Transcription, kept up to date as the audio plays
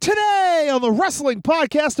on the wrestling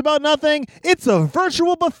podcast about nothing, it's a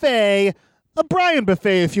virtual buffet, a Brian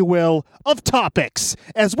buffet, if you will, of topics,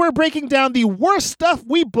 as we're breaking down the worst stuff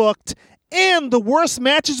we booked and the worst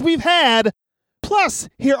matches we've had, plus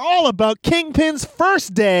hear all about Kingpin's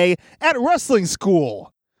first day at wrestling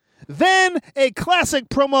school. Then a classic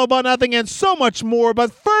promo about nothing and so much more,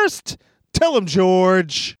 but first, tell him,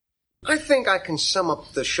 George. I think I can sum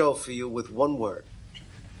up the show for you with one word.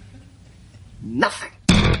 Nothing.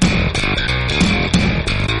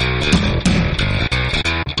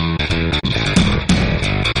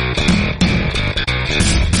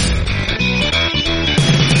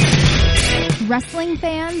 Wrestling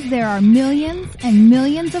fans, there are millions and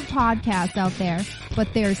millions of podcasts out there, but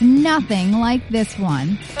there's nothing like this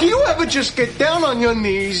one. Do you ever just get down on your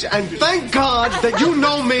knees and thank God that you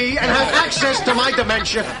know me and have access to my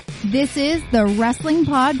dementia? This is the Wrestling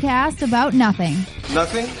Podcast About Nothing.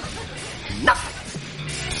 Nothing? Nothing.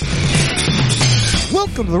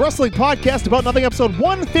 Welcome to the Wrestling Podcast About Nothing, episode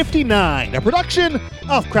 159, a production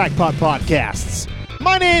of Crackpot Podcasts.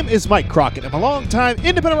 My name is Mike Crockett. I'm a longtime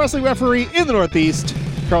independent wrestling referee in the Northeast,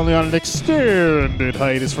 currently on an extended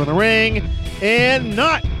hiatus from the ring, and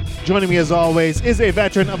not joining me as always is a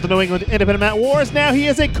veteran of the New England Independent Mat Wars. Now he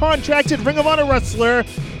is a contracted Ring of Honor wrestler.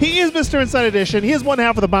 He is Mr. Inside Edition. He is one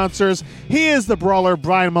half of the Bouncers. He is the brawler,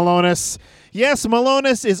 Brian Malonis. Yes,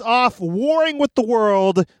 Malonis is off warring with the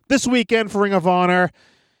world this weekend for Ring of Honor,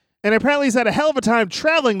 and apparently he's had a hell of a time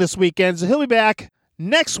traveling this weekend, so he'll be back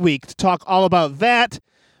next week to talk all about that.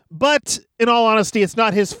 But in all honesty, it's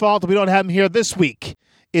not his fault that we don't have him here this week.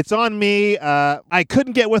 It's on me. I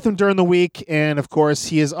couldn't get with him during the week, and of course,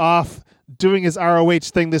 he is off doing his ROH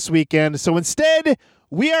thing this weekend. So instead,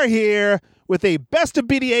 we are here with a Best of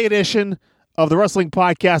BDA edition of the Wrestling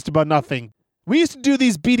Podcast About Nothing. We used to do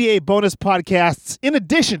these BDA bonus podcasts in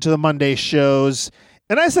addition to the Monday shows,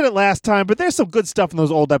 and I said it last time, but there's some good stuff in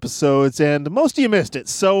those old episodes, and most of you missed it.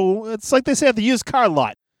 So it's like they say at the used car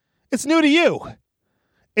lot. It's new to you.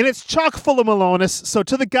 And it's chock full of Malonis. So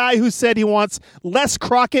to the guy who said he wants less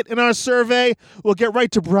Crockett in our survey, we'll get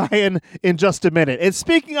right to Brian in just a minute. And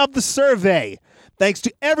speaking of the survey, thanks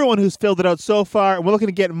to everyone who's filled it out so far, and we're looking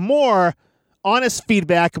to get more honest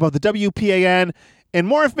feedback about the WPAN and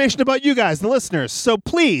more information about you guys, the listeners. So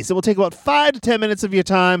please, it will take about 5 to 10 minutes of your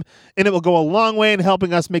time, and it will go a long way in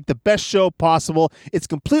helping us make the best show possible. It's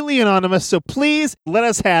completely anonymous, so please let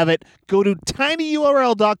us have it. Go to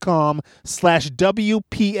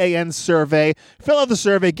tinyurl.com/WPAN survey. Fill out the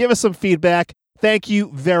survey. Give us some feedback. Thank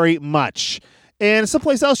you very much. And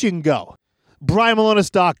someplace else you can go.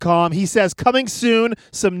 BrianMalonis.com. He says, coming soon,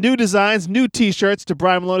 some new designs, new t-shirts to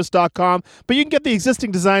BrianMalonis.com. But you can get the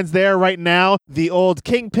existing designs there right now. The old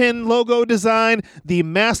Kingpin logo design, the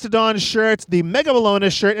Mastodon shirt, the Mega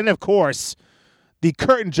Malonis shirt, and of course, the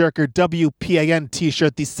Curtain Jerker WPAN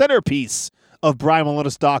t-shirt, the centerpiece of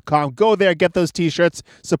BrianMalonis.com. Go there, get those t-shirts,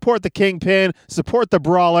 support the Kingpin, support the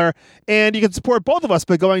Brawler, and you can support both of us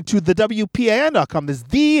by going to thewpan.com. This is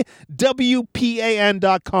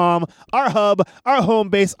thewpan.com, our hub, our home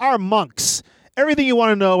base, our monks. Everything you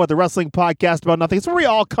want to know about the Wrestling Podcast About Nothing. It's where we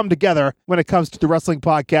all come together when it comes to the Wrestling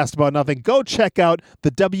Podcast About Nothing. Go check out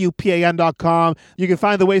the WPAN.com. You can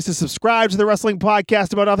find the ways to subscribe to the Wrestling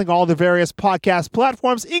Podcast About Nothing, all the various podcast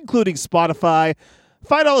platforms, including Spotify.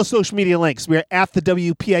 Find all the social media links. We are at the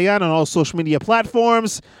WPAN on all social media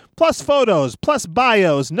platforms, plus photos, plus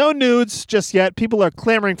bios. No nudes just yet. People are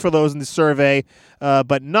clamoring for those in the survey,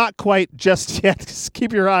 but not quite just yet. Just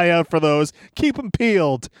keep your eye out for those. Keep them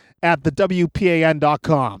peeled at the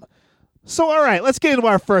WPAN.com. So, all right, let's get into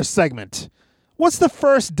our first segment. What's the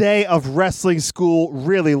first day of wrestling school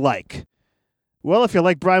really like? Well, if you're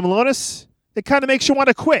like Brian Malonis, it kind of makes you want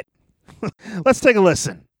to quit. Let's take a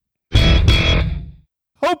listen.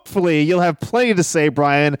 Hopefully, you'll have plenty to say,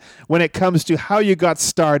 Brian, when it comes to how you got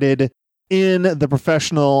started in the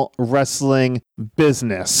professional wrestling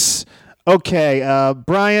business. Okay,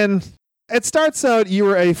 Brian, it starts out you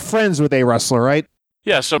were friends with a wrestler, right?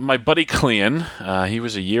 Yeah, so my buddy Clean, he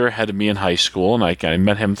was a year ahead of me in high school, and I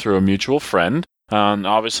met him through a mutual friend.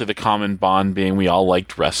 Obviously, the common bond being we all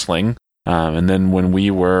liked wrestling. And then when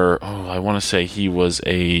we were, I want to say he was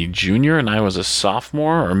a junior and I was a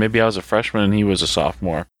sophomore, or maybe I was a freshman and he was a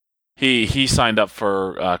sophomore. He signed up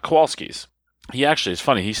for Kowalski's. He actually, it's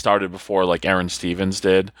funny, he started before like Aaron Stevens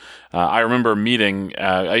did. I remember meeting,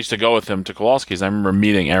 I used to go with him to Kowalski's. I remember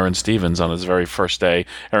meeting Aaron Stevens on his very first day.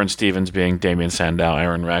 Aaron Stevens being Damian Sandow,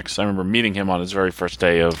 Aaron Rex. I remember meeting him on his very first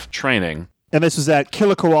day of training. And this was at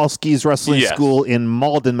Killer Kowalski's wrestling Yes. school in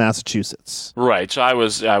Malden, Massachusetts. Right. So I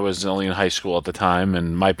was only in high school at the time,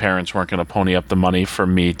 and my parents weren't going to pony up the money for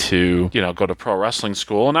me to, go to pro wrestling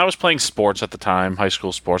school. And I was playing sports at the time, high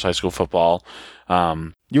school sports, high school football.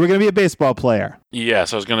 You were going to be a baseball player.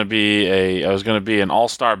 Yes, I was going to be an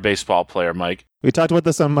all-star baseball player, Mike. We talked about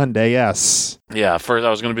this on Monday, yes. Yeah, first I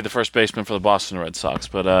was going to be the first baseman for the Boston Red Sox,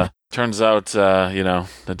 but turns out,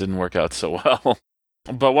 that didn't work out so well.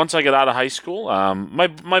 But once I got out of high school,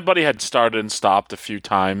 my buddy had started and stopped a few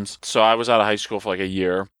times, so I was out of high school for like a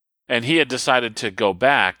year, and he had decided to go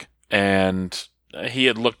back, and he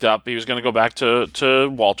had looked up, he was going to go back to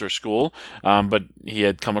Walter School, but he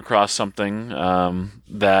had come across something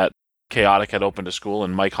that Chaotic had opened a school,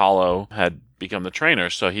 and Mike Hollow had become the trainer,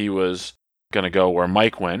 so he was going to go where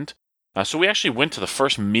Mike went. So we actually went to the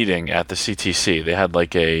first meeting at the CTC. They had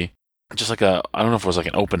I don't know if it was like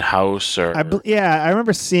an open house or... I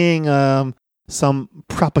remember seeing some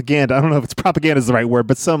propaganda. I don't know if it's propaganda is the right word,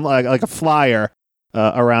 but some like a flyer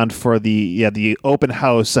around for the open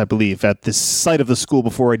house, I believe, at the site of the school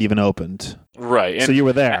before it even opened. Right. So you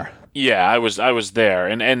were there. Yeah, I was there.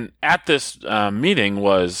 And at this meeting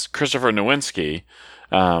was Christopher Nowinski,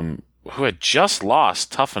 who had just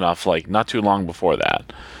lost Tough Enough not too long before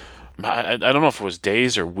that. I don't know if it was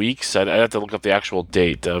days or weeks. I'd have to look up the actual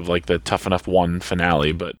date of the Tough Enough 1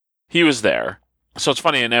 finale, but he was there. So it's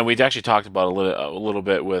funny, and we'd actually talked about a little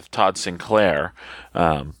bit with Todd Sinclair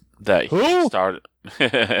that he started.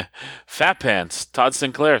 Fat Pants, Todd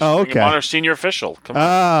Sinclair, Ring of Honor senior official. Come on.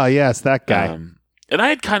 Ah, yes, that guy. And I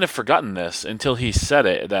had kind of forgotten this until he said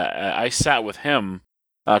it. That I sat with him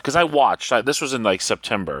because I watched. This was in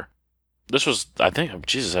September. This was, I think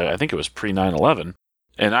it was pre 9/11.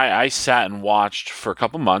 And I sat and watched for a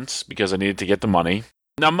couple months because I needed to get the money.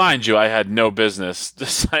 Now, mind you, I had no business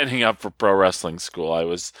signing up for pro wrestling school. I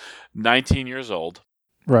was 19 years old.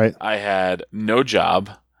 Right. I had no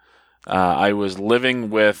job. I was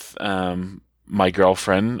living with my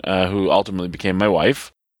girlfriend, who ultimately became my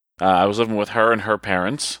wife. I was living with her and her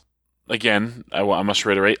parents. Again, I must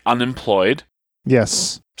reiterate, unemployed.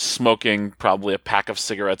 Yes. Smoking probably a pack of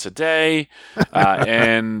cigarettes a day,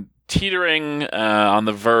 and teetering on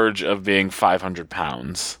the verge of being 500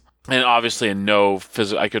 pounds. And obviously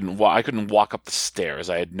I couldn't walk up the stairs.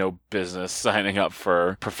 I had no business signing up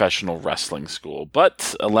for professional wrestling school.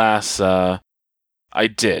 But alas, I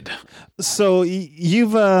did. So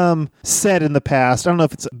you've said in the past, I don't know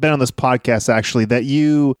if it's been on this podcast actually, that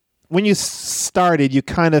when you started, you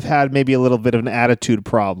kind of had maybe a little bit of an attitude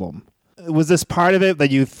problem. Was this part of it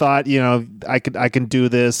that you thought, I can do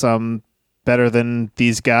this, I'm better than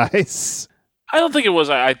these guys? I don't think it was.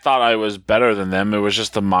 I thought I was better than them. It was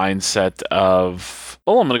just the mindset of,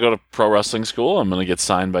 I'm going to go to pro wrestling school. I'm going to get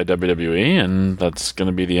signed by WWE, and that's going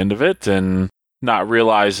to be the end of it. And not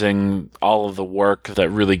realizing all of the work that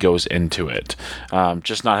really goes into it.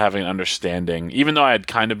 Just not having an understanding. Even though I had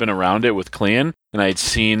kind of been around it with Clean, and I had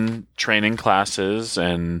seen training classes,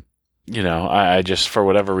 and I just, for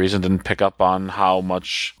whatever reason, didn't pick up on how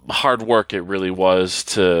much hard work it really was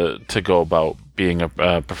to go about being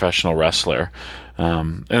a professional wrestler.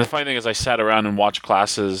 And the funny thing is, I sat around and watched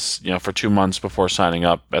classes, for 2 months before signing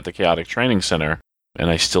up at the Chaotic Training Center, and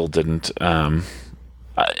I still didn't.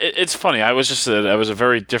 It's funny. I was a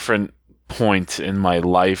very different point in my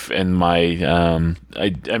life, and my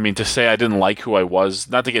I mean, to say I didn't like who I was,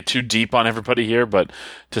 not to get too deep on everybody here, but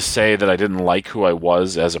to say that I didn't like who I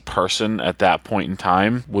was as a person at that point in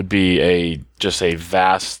time would be just a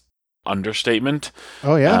vast understatement.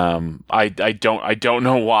 Oh yeah. I don't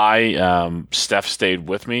know why Steph stayed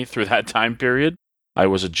with me through that time period. I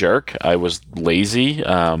was a jerk. I was lazy.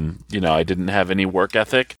 I didn't have any work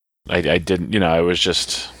ethic. I didn't, I was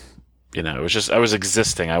just, I was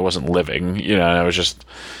existing. I wasn't living, I was just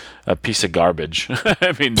a piece of garbage.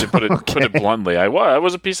 I mean, to put it bluntly, I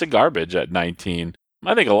was a piece of garbage at 19.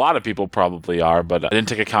 I think a lot of people probably are, but I didn't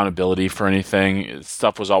take accountability for anything.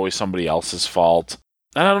 Stuff was always somebody else's fault.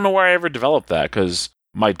 And I don't know where I ever developed that, because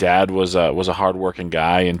my dad was a hardworking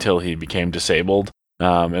guy until he became disabled.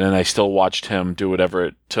 And then I still watched him do whatever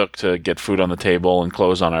it took to get food on the table and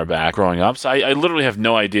clothes on our back growing up. So I literally have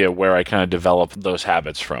no idea where I kind of developed those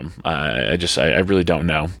habits from. I really don't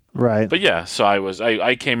know. Right. But yeah, so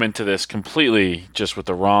I came into this completely just with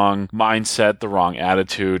the wrong mindset, the wrong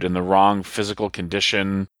attitude, and the wrong physical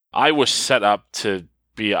condition. I was set up to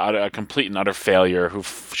be a complete and utter failure who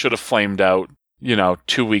should have flamed out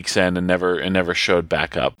 2 weeks in and never showed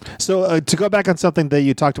back up. So to go back on something that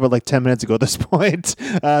you talked about 10 minutes ago at this point,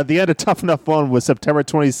 the end of Tough Enough 1 was September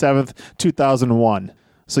 27th, 2001.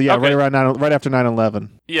 So yeah, Okay. right after 9/11.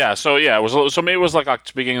 Yeah, so yeah, it was maybe it was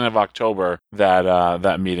like beginning of October that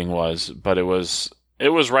that meeting was, but it was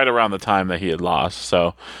right around the time that he had lost.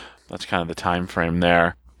 So that's kind of the time frame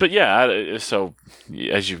there. But yeah, so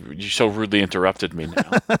as you so rudely interrupted me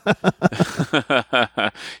now.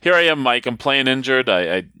 Here I am, Mike. I'm playing injured.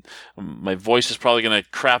 My voice is probably going to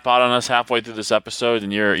crap out on us halfway through this episode,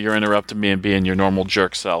 and you're interrupting me and being your normal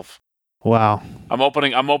jerk self. Wow. I'm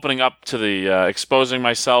opening up to the exposing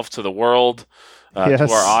myself to the world, Yes.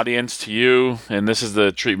 to our audience, to you, and this is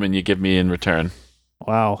the treatment you give me in return.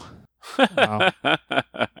 Wow. Wow.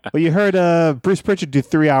 Well, you heard Bruce Pritchard do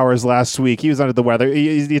 3 hours last week. He was under the weather.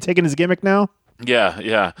 You taking his gimmick now?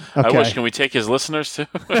 Yeah. Okay. I wish. Can we take his listeners too?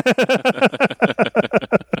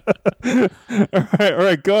 All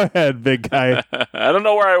right. Go ahead, big guy. I don't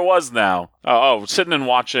know where I was now. Sitting and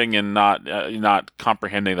watching and not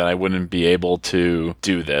comprehending that I wouldn't be able to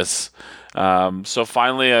do this. So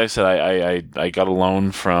finally, I said I got a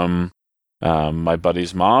loan from my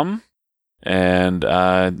buddy's mom. And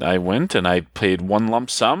I went and I paid one lump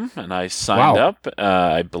sum and I signed up.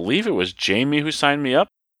 I believe it was Jamie who signed me up.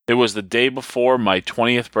 It was the day before my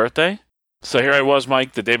 20th birthday. So here I was,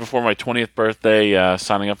 Mike, the day before my 20th birthday,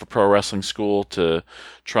 signing up for pro wrestling school to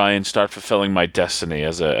try and start fulfilling my destiny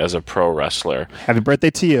as a pro wrestler. Happy birthday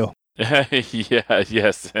to you.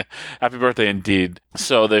 Yes. Happy birthday indeed.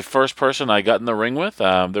 So the first person I got in the ring with,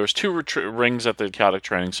 there was two rings at the Chaotic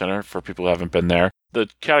Training Center for people who haven't been there. The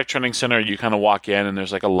Chaotic Training Center, you kind of walk in and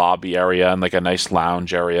there's like a lobby area and like a nice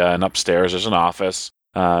lounge area, and upstairs there's an office.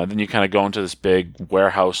 Then you kind of go into this big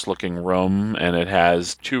warehouse-looking room, and it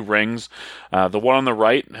has two rings. The one on the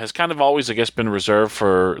right has kind of always, I guess, been reserved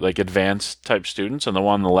for like advanced-type students, and the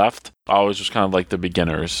one on the left always was kind of like the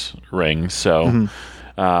beginner's ring. So,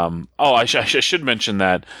 I should mention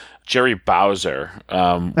that Jerry Bowser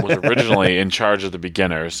was originally in charge of the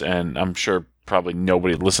beginners, and I'm sure probably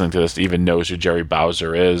nobody listening to this even knows who Jerry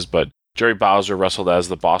Bowser is, but Jerry Bowser wrestled as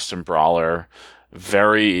the Boston Brawler.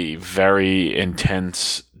 Very, very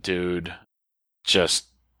intense dude.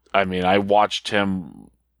 I watched him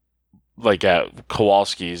like at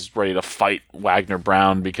Kowalski's ready to fight Wagner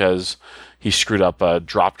Brown because he screwed up a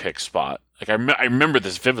dropkick spot. Like I remember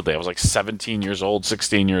this vividly. I was like 17 years old,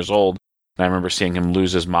 16 years old, and I remember seeing him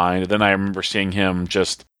lose his mind. And then I remember seeing him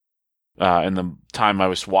just in the time I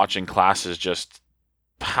was watching classes, just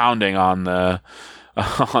pounding on all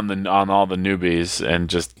the newbies and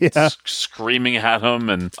just screaming at them.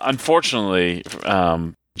 And unfortunately,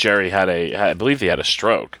 Jerry I believe he had a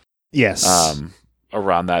stroke. Yes.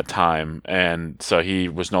 Around that time, and so he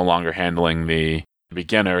was no longer handling the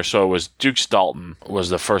beginner. So it was Dukes Dalton was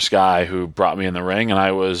the first guy who brought me in the ring, and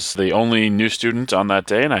I was the only new student on that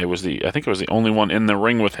day, and I think I was the only one in the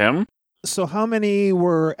ring with him. So how many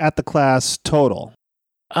were at the class total?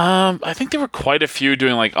 I think there were quite a few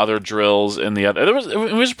doing like other drills in the other.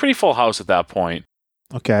 It was a pretty full house at that point.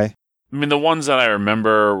 Okay. I mean, the ones that I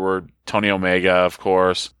remember were Tony Omega, of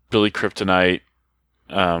course, Billy Kryptonite,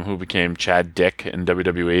 who became Chad Dick in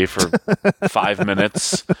WWE for 5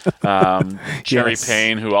 minutes. Jerry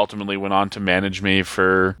Payne, who ultimately went on to manage me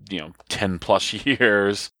for 10 plus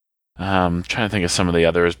years. Trying to think of some of the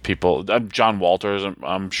others people. John Walters,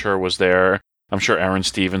 I'm sure was there. I'm sure Aaron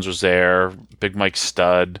Stevens was there. Big Mike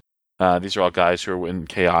Studd. These are all guys who are in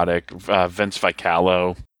Chaotic. Vince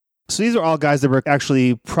Vicalo. So these are all guys that were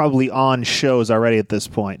actually probably on shows already at this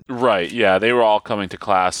point. Right, yeah. They were all coming to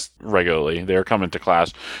class regularly. They were coming to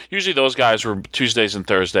class. Usually those guys were Tuesdays and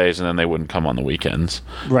Thursdays, and then they wouldn't come on the weekends.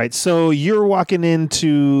 Right. So you're walking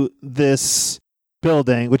into this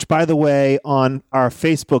building, which, by the way, on our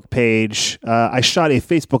Facebook page, I shot a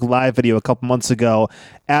Facebook Live video a couple months ago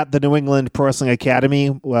at the New England Pro Wrestling Academy,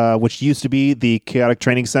 which used to be the Chaotic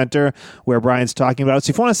Training Center, where Brian's talking about it.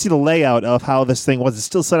 So if you want to see the layout of how this thing was, it's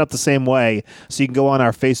still set up the same way. So you can go on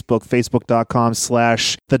our Facebook,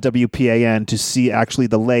 facebook.com/thewpan, to see actually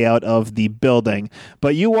the layout of the building.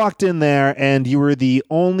 But you walked in there, and you were the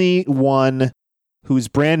only one who's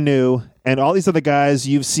brand new, and all these other guys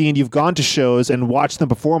you've gone to shows and watched them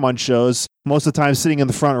perform on shows, most of the time sitting in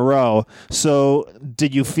the front row. So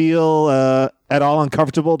did you feel at all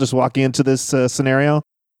uncomfortable just walking into this scenario?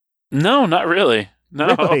 No, not really.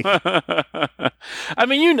 No. Really? I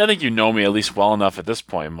mean, I think you know me at least well enough at this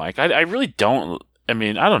point, Mike. I really don't. I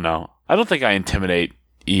mean, I don't know. I don't think I intimidate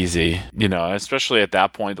easy, especially at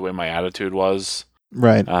that point, the way my attitude was.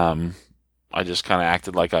 Right. I just kind of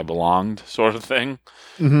acted like I belonged, sort of thing.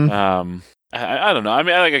 Mm-hmm. I don't know. I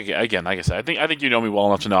mean, like I said, I think you know me well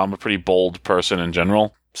enough to know I'm a pretty bold person in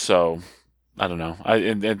general. So I don't know.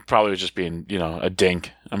 It probably was just being, a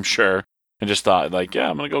dink, I'm sure. and just thought like, yeah,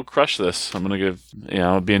 I'm gonna go crush this. I'm gonna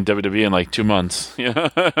I'll be in WWE in like 2 months. And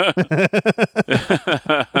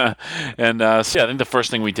so yeah, I think the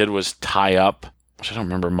first thing we did was tie up, which I don't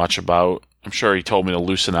remember much about. I'm sure he told me to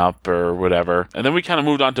loosen up or whatever. And then we kind of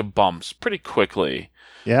moved on to bumps pretty quickly.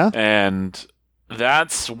 Yeah. And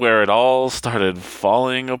that's where it all started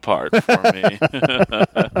falling apart for me.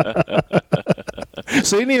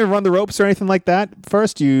 So you didn't even run the ropes or anything like that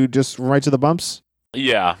first? You just right to the bumps?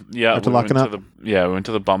 Yeah. After locking up? We went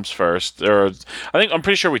to the bumps first. I'm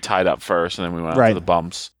pretty sure we tied up first, and then we went out to the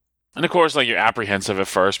bumps. And of course, like, you're apprehensive at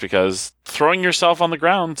first because throwing yourself on the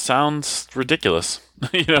ground sounds ridiculous.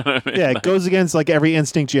 You know what I mean? Yeah, it goes against like every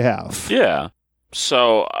instinct you have. Yeah.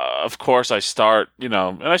 So, of course, I start getting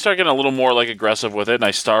a little more like aggressive with it, and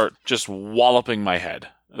I start just walloping my head.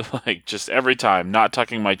 Like, just every time, not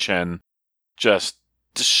tucking my chin, just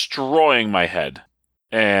destroying my head.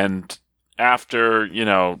 And after,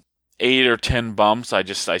 8 or 10 bumps, I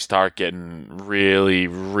start getting really,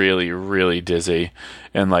 really, really dizzy.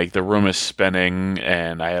 And like the room is spinning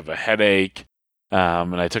and I have a headache.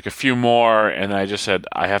 And I took a few more and I just said,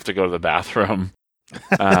 I have to go to the bathroom.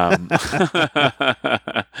 And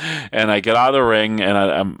I get out of the ring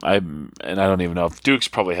and I don't even know if Dukes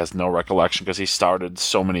probably has no recollection because he started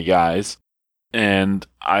so many guys. And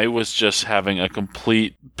I was just having a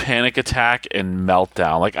complete panic attack and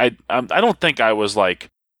meltdown. Like I don't think I was like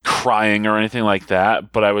crying or anything like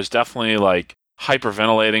that, but I was definitely like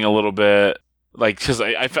hyperventilating a little bit. Like, because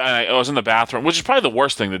I was in the bathroom, which is probably the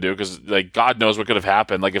worst thing to do, because like God knows what could have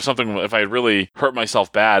happened. Like if I had really hurt myself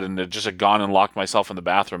bad and just had gone and locked myself in the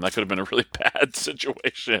bathroom, that could have been a really bad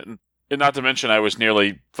situation. And not to mention I was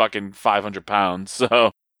nearly fucking 500 pounds,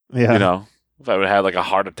 so yeah. If I would have had like a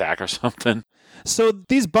heart attack or something. So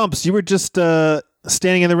these bumps, you were just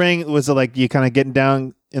standing in the ring. Was it like you kind of getting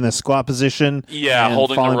down in the squat position? Yeah,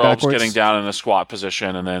 holding the ropes, backwards? getting down in a squat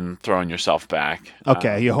position, and then throwing yourself back.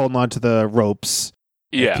 Okay, you're holding on to the ropes.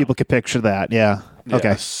 Yeah, people could picture that. Yeah.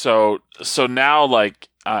 Okay. So now, like,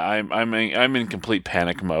 I'm in complete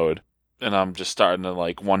panic mode, and I'm just starting to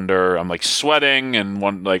like wonder. I'm like sweating and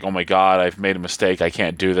like, oh my God, I've made a mistake. I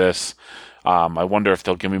can't do this. I wonder if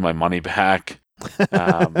they'll give me my money back.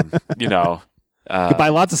 You could buy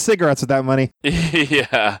lots of cigarettes with that money.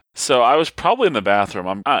 Yeah. So I was probably in the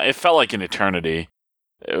bathroom. It felt like an eternity.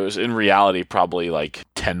 It was in reality probably like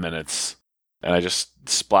 10 minutes. And I just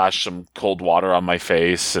splashed some cold water on my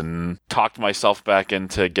face and talked myself back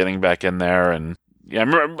into getting back in there. And yeah,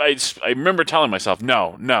 I remember telling myself,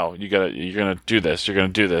 no, you're gonna do this. You're gonna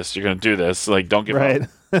do this. You're gonna do this. Like, don't give up.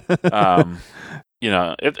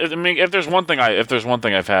 If there's one thing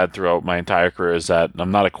I've had throughout my entire career is that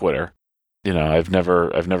I'm not a quitter. I've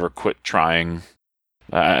never quit trying.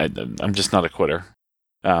 I'm just not a quitter.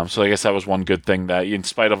 So I guess that was one good thing, that in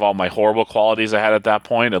spite of all my horrible qualities I had at that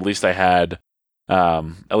point, at least I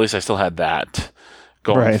still had that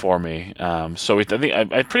going for me. So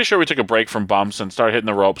I'm pretty sure we took a break from bumps and started hitting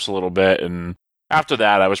the ropes a little bit. And after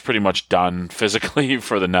that, I was pretty much done physically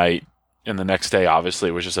for the night. And the next day,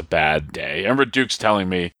 obviously, was just a bad day. I remember Duke's telling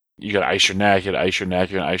me, you got to ice your neck, you got to ice your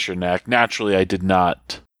neck, you're going to ice your neck. Naturally, I did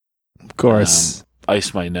not. Of course.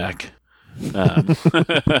 Ice my neck.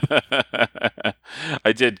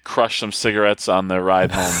 I did crush some cigarettes on the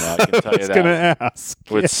ride home, though, I can tell you that. I was going to ask.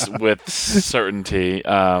 With certainty.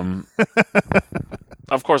 Of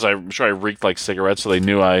course, I'm sure I reeked like cigarettes, so they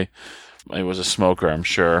knew I was a smoker, I'm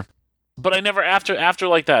sure. But I never, after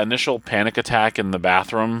like that initial panic attack in the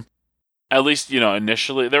bathroom, at least,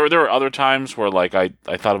 initially, there were other times where like I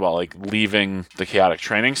thought about like leaving the Chaotic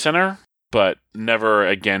Training Center, but never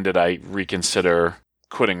again did I reconsider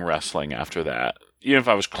quitting wrestling after that. Even if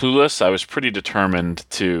I was clueless, I was pretty determined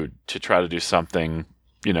to try to do something,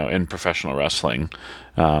 in professional wrestling.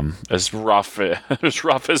 As rough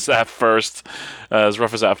as that first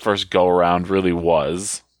go around really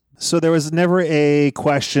was. So there was never a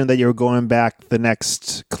question that you were going back the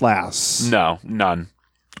next class? No, none.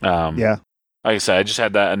 Yeah. Like I said, I just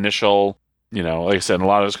had that initial, like I said, and a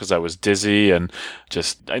lot of it was because I was dizzy and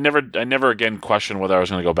just, I never again questioned whether I was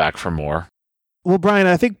going to go back for more. Well, Brian,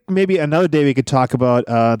 I think maybe another day we could talk about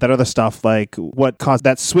that other stuff, like what caused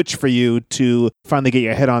that switch for you to finally get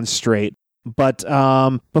your head on straight. But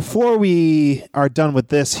before we are done with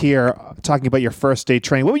this here, talking about your first day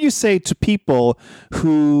training, what would you say to people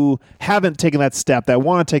who haven't taken that step, that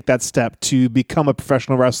want to take that step to become a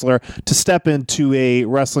professional wrestler, to step into a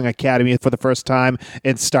wrestling academy for the first time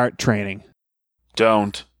and start training?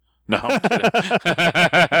 Don't. No, I'm kidding.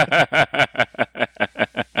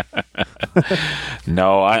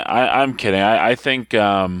 No, I'm kidding. I think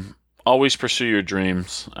a always pursue your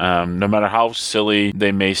dreams. No matter how silly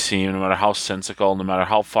they may seem, no matter how sensical, no matter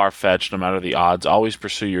how far-fetched, no matter the odds, always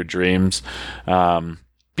pursue your dreams.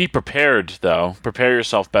 Be prepared, though. Prepare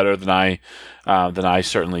yourself better than I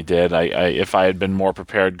certainly did. If I had been more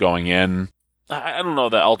prepared going in, I don't know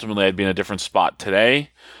that ultimately I'd be in a different spot today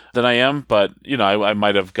than I am, but I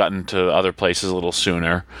might have gotten to other places a little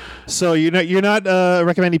sooner. So you're not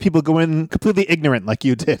recommending people go in completely ignorant like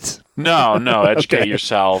you did. No, educate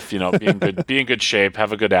yourself, be in good shape,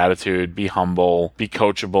 have a good attitude, be humble, be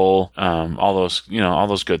coachable, all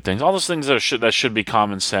those good things. All those things that should be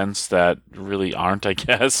common sense that really aren't, I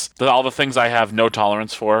guess. All the things I have no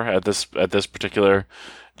tolerance for at this particular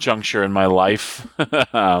juncture in my life.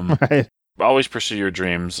 Right. Always pursue your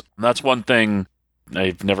dreams. That's one thing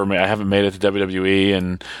I haven't made it to WWE,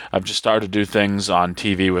 and I've just started to do things on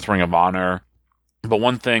TV with Ring of Honor. But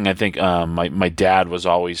one thing I think my dad was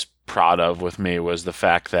always proud of with me was the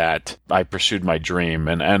fact that I pursued my dream,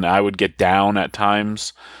 and I would get down at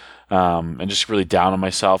times, and just really down on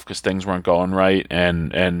myself because things weren't going right,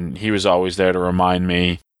 and he was always there to remind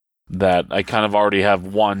me that I kind of already have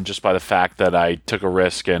won just by the fact that I took a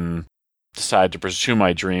risk and decided to pursue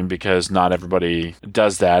my dream, because not everybody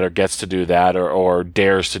does that or gets to do that or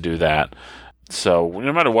dares to do that. So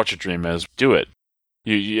no matter what your dream is, do it.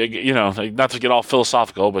 You know, not to get all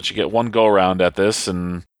philosophical, but you get one go around at this,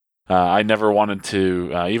 and I never wanted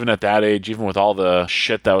to, even at that age, even with all the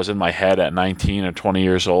shit that was in my head at 19 or 20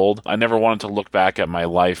 years old, I never wanted to look back at my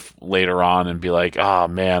life later on and be like, oh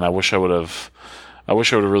man, I wish I would have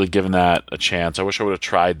really given that a chance. I wish I would have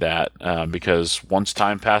tried that, because once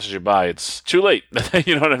time passes you by, it's too late.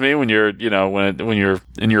 You know what I mean? When you're, when you're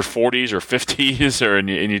in your 40s or 50s, and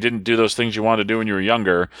you didn't do those things you wanted to do when you were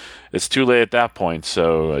younger, it's too late at that point.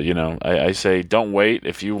 So, I say don't wait.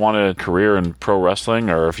 If you want a career in pro wrestling,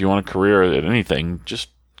 or if you want a career at anything, just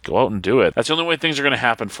go out and do it. That's the only way things are going to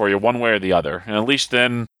happen for you, one way or the other. And at least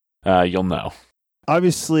then you'll know.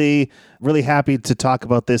 Obviously, really happy to talk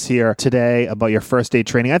about this here today, about your first day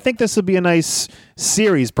training. I think this would be a nice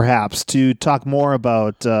series, perhaps, to talk more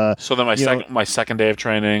about... so then my second day of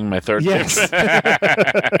training, my third day of training.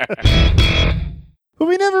 But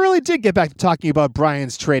we never really did get back to talking about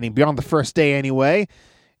Brian's training, beyond the first day anyway.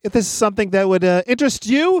 If this is something that would interest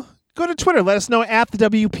you, go to Twitter. Let us know at the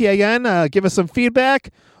WPAN. Give us some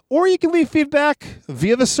feedback, or you can leave feedback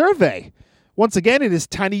via the survey. Once again, it is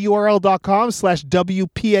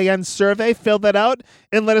tinyurl.com/WPAN survey. Fill that out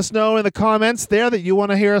and let us know in the comments there that you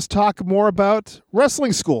want to hear us talk more about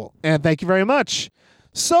wrestling school. And thank you very much.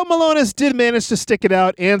 So Malonis did manage to stick it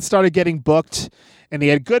out and started getting booked. And he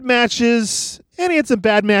had good matches, and he had some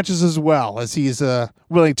bad matches as well, as he's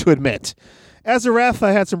willing to admit. As a ref,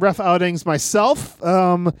 I had some ref outings myself.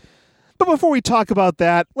 But before we talk about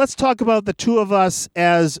that, let's talk about the two of us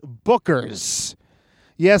as bookers.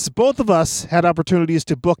 Yes, both of us had opportunities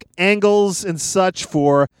to book angles and such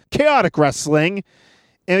for Chaotic Wrestling,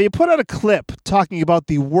 and we put out a clip talking about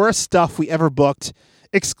the worst stuff we ever booked,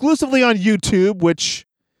 exclusively on YouTube, which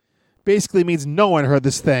basically means no one heard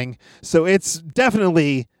this thing, so it's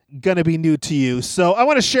definitely going to be new to you. So I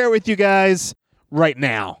want to share it with you guys right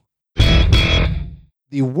now.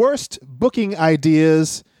 The worst booking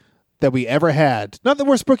ideas that we ever had. Not the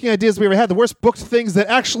worst booking ideas we ever had, the worst booked things that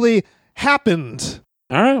actually happened.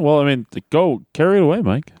 All right. Well, I mean, go carry it away,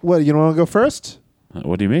 Mike. What, you don't want to go first?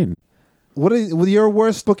 What do you mean? What is your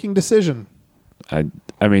worst booking decision? I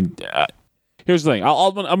mean, here's the thing.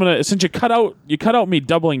 I'm gonna, since you cut out me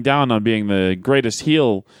doubling down on being the greatest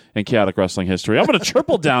heel in Chaotic Wrestling history, I'm gonna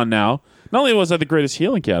triple down now. Not only was I the greatest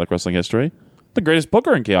heel in Chaotic Wrestling history, the greatest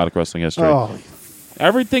booker in Chaotic Wrestling history. Oh,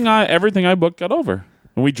 everything I booked got over,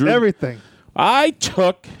 and we drew everything. I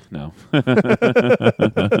took no. All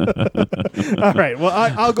right.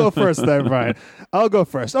 Well, I'll go first then, Brian. I'll go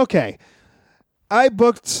first. Okay. I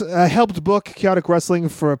helped book Chaotic Wrestling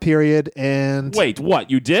for a period, and wait,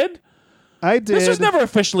 what? You did? I did. This was never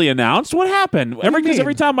officially announced. What happened?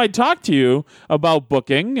 Every time I talked to you about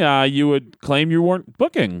booking, you would claim you weren't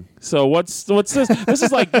booking. So what's this? This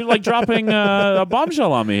is like you're like dropping a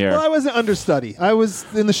bombshell on me here. Well, I was an understudy. I was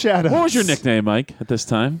in the shadows. What was your nickname, Mike, at this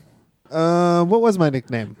time? What was my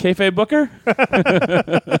nickname? Kayfabe Booker?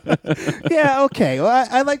 Yeah, okay. Well,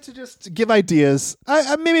 I like to just give ideas.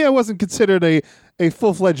 Maybe I wasn't considered a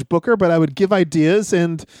full-fledged booker, but I would give ideas,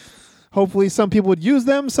 and hopefully some people would use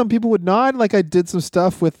them, some people would not. Like I did some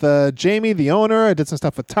stuff with Jamie, the owner. I did some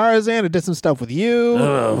stuff with Tarzan. I did some stuff with you.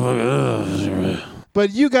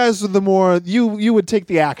 But you guys were the more, you would take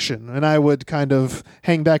the action, and I would kind of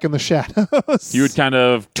hang back in the shadows. You would kind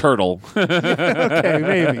of turtle. Okay,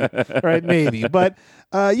 maybe. Right, maybe. But,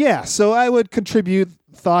 yeah, so I would contribute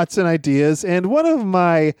thoughts and ideas, and one of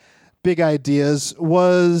my big ideas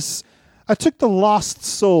was I took the Lost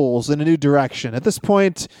Souls in a new direction. At this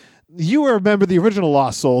point, you remember the original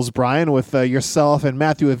Lost Souls, Brian, with yourself and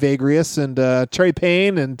Matthew Evagrius and Terry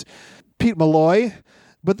Payne and Pete Malloy.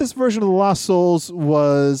 But this version of the Lost Souls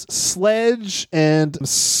was Sledge and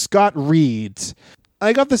Scott Reed.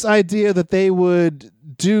 I got this idea that they would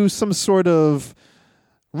do some sort of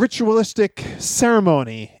ritualistic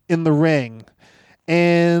ceremony in the ring,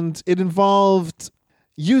 and it involved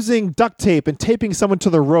using duct tape and taping someone to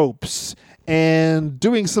the ropes and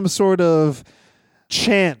doing some sort of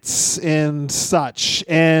chants and such,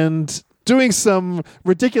 and doing some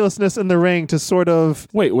ridiculousness in the ring to sort of...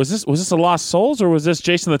 Wait, was this the Lost Souls, or was this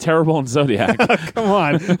Jason the Terrible and Zodiac? Come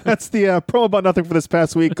on. That's the promo about nothing for this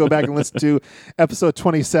past week. Go back and listen to episode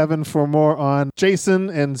 27 for more on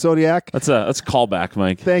Jason and Zodiac. That's a callback,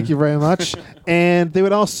 Mike. Thank you very much. And they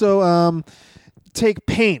would also take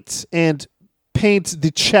paint and paint the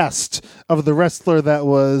chest of the wrestler that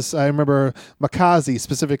was, I remember Makazi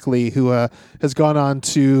specifically, who has gone on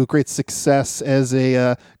to great success as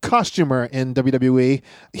a costumer in WWE.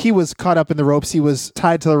 He was caught up in the ropes. He was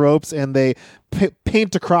tied to the ropes, and they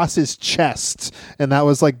paint across his chest. And that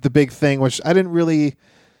was like the big thing, which I didn't really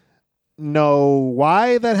know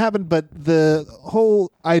why that happened, but the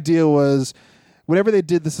whole idea was whenever they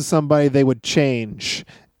did this to somebody, they would change.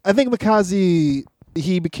 I think Makazi...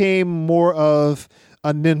 he became more of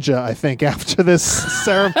a ninja, I think, after this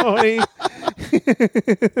ceremony.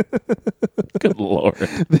 Good Lord.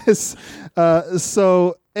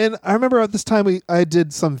 And I remember at this time I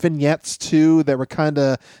did some vignettes too that were kind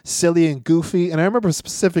of silly and goofy. And I remember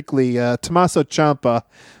specifically Tommaso Ciampa,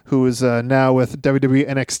 who is now with WWE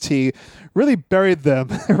NXT, really buried them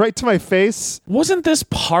right to my face. Wasn't this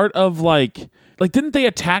part of like didn't they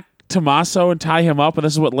attack Tommaso and tie him up, and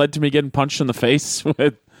this is what led to me getting punched in the face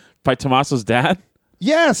by Tommaso's dad?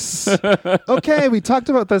 Yes. Okay, we talked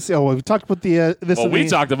about this. Oh, we talked about this. Well, we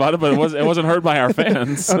talked about it, but it wasn't heard by our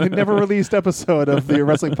fans. On the never released episode of the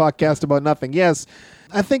wrestling podcast about nothing. Yes,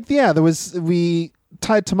 I think we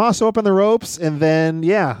tied Tommaso up on the ropes, and then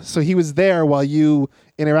so he was there while you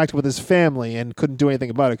interacted with his family and couldn't do anything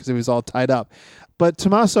about it because he was all tied up. But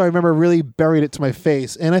Tommaso, I remember, really buried it to my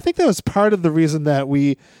face. And I think that was part of the reason that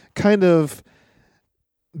we kind of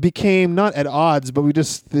became not at odds, but we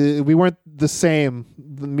weren't the same,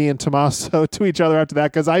 me and Tommaso, to each other after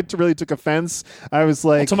that, because I really took offense. I was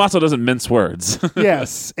like... Well, Tommaso doesn't mince words.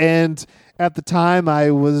 Yes. And at the time, I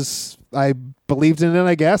believed in it,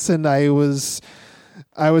 I guess, and I was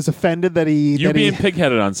offended that he... You're being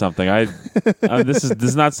pig-headed on something. This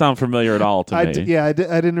does not sound familiar at all to me. I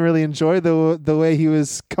didn't really enjoy the way he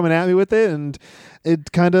was coming at me with it, and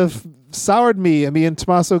it kind of soured me. I mean, and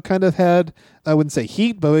Tommaso kind of had, I wouldn't say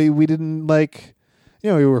heat, but we didn't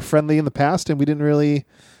we were friendly in the past, and we didn't really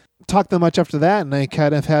talk that much after that, and I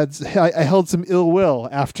kind of I held some ill will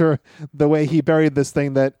after the way he buried this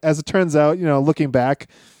thing that, as it turns out, looking back,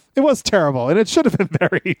 it was terrible, and it should have been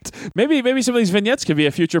buried. Maybe some of these vignettes could be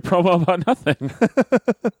a future promo about nothing.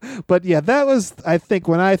 But yeah, that was, I think,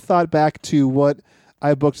 when I thought back to what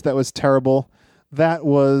I booked that was terrible, that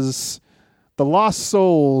was the Lost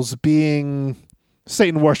Souls being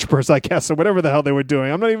Satan worshippers, I guess, or whatever the hell they were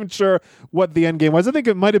doing. I'm not even sure what the end game was. I think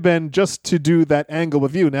it might have been just to do that angle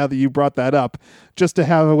with you, now that you brought that up, just to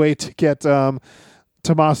have a way to get...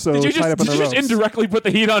 Tommaso tied up on the ropes. Did you just indirectly put the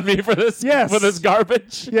heat on me for this? Yes. For this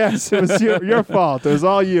garbage? Yes, it was your fault. It was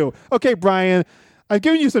all you. Okay, Brian, I've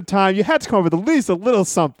given you some time. You had to come up with at least a little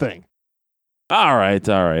something. All right.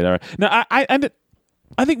 Now, I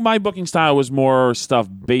think my booking style was more stuff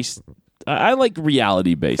based... I like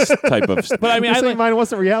reality-based type of stuff. But I mean, mine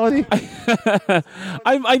wasn't reality?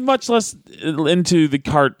 I'm much less into the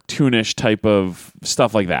cartoonish type of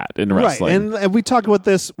stuff like that in wrestling. Right, and we talked about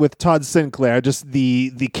this with Todd Sinclair, just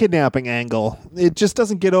the kidnapping angle. It just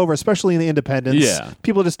doesn't get over, especially in the independents. Yeah.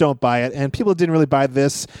 People just don't buy it, and people didn't really buy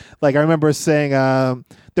this. Like, I remember saying...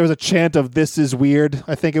 there was a chant of "This is weird."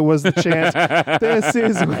 I think it was the chant. This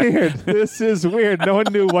is weird. This is weird. No one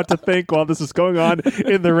knew what to think while this was going on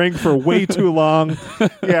in the ring for way too long.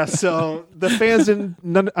 Yeah, so the fans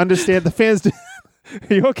didn't understand. The fans didn't.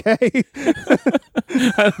 Are you okay?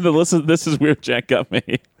 This is weird chant got me.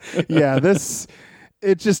 Yeah,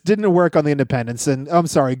 it just didn't work on the independents. And I'm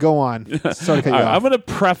sorry, go on. Sorry to cut you off. I'm going to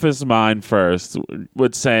preface mine first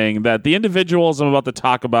with saying that the individuals I'm about to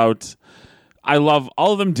talk about, I love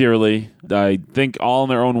all of them dearly. I think all in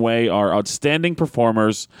their own way are outstanding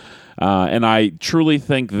performers. And I truly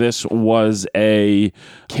think this was a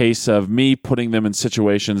case of me putting them in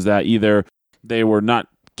situations that either they were not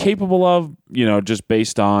capable of, just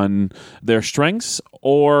based on their strengths,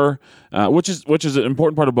 or which is an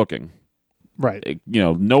important part of booking. Right.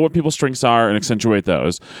 Know what people's strengths are and accentuate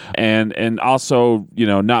those, and also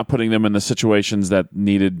not putting them in the situations that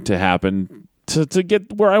needed to happen to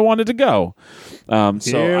get where I wanted to go.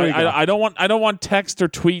 So I don't want text or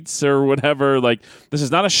tweets or whatever. Like, this is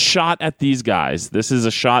not a shot at these guys. This is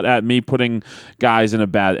a shot at me putting guys in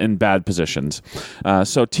bad positions.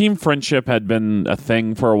 So team friendship had been a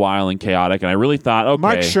thing for a while in Chaotic, and I really thought, okay,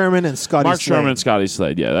 Mark Sherman and Scotty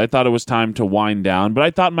Slade. Yeah, I thought it was time to wind down, but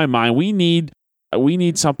I thought in my mind we need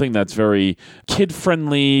something that's very kid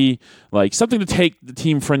friendly, like something to take the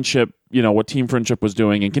team friendship, what Team Friendship was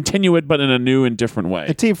doing, and continue it, but in a new and different way.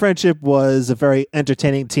 And Team Friendship was a very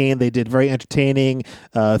entertaining team. They did very entertaining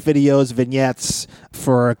videos, vignettes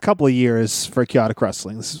for a couple of years for Chaotic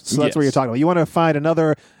Wrestling. So that's what you're talking about. You want to find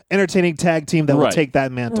another entertaining tag team that will take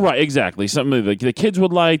that mantle. Right, exactly. Something that the kids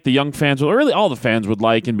would like, the young fans would, or really all the fans would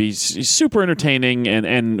like, and be super entertaining,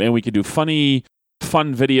 and we could do fun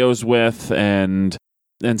videos with and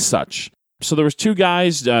such. So there was two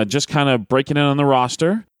guys just kind of breaking in on the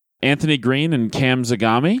roster. Anthony Green and Cam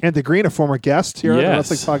Zagami. Anthony Green, a former guest here on the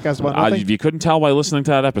Wrestling Podcast About Nothing. You couldn't tell by listening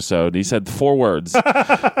to that episode. He said 4 words,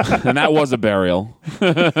 and that was a burial.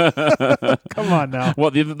 Come on now.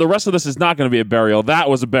 Well, the rest of this is not going to be a burial. That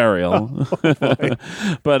was a burial.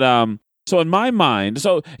 But so in my mind,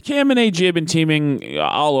 Cam and AG have been teaming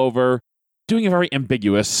all over, doing a very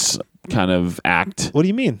ambiguous kind of act. What do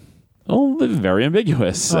you mean? Oh, very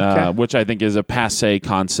ambiguous, okay. Which I think is a passé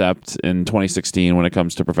concept in 2016 when it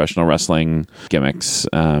comes to professional wrestling gimmicks,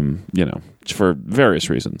 for various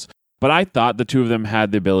reasons. But I thought the two of them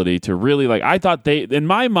had the ability to really, I thought in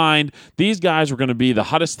my mind, these guys were going to be the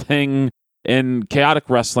hottest thing in Chaotic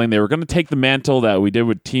Wrestling. They were going to take the mantle that we did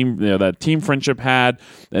with that Team Friendship had,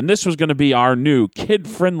 and this was going to be our new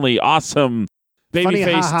kid-friendly, awesome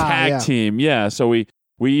babyface tag team. Yeah, so we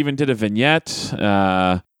even did a vignette,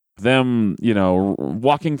 them,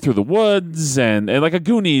 walking through the woods and like a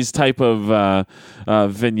Goonies type of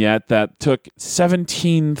vignette that took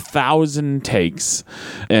 17,000 takes,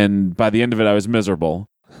 and by the end of it, I was miserable.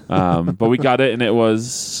 But we got it, and it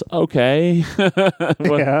was okay.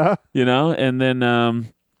 Yeah. And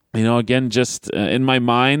then again, just in my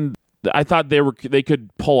mind, I thought they could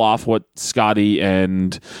pull off what Scotty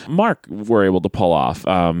and Mark were able to pull off.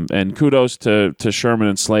 And kudos to Sherman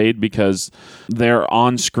and Slade, because their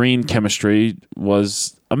on-screen chemistry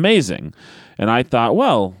was amazing. And I thought,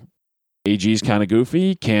 well, AG's kind of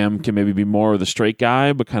goofy. Cam can maybe be more of the straight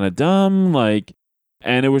guy, but kind of dumb.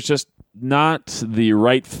 And it was just not the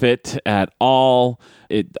right fit at all.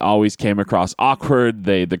 It always came across awkward.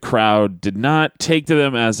 The crowd did not take to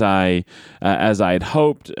them as I had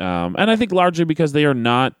hoped, and I think largely because they are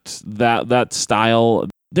not that style.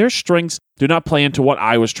 Their strengths do not play into what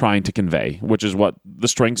I was trying to convey, which is what the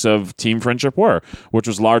strengths of Team Friendship were, which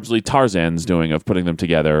was largely Tarzan's doing of putting them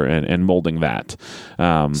together and molding that.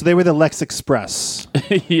 So they were the Lex Express.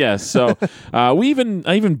 Yes. So I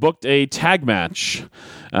even booked a tag match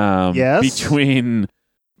between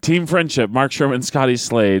Team Friendship, Mark Sherman and Scotty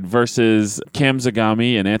Slade, versus Cam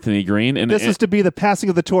Zagami and Anthony Green. And this was to be the passing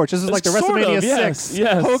of the torch. This is like the WrestleMania 6.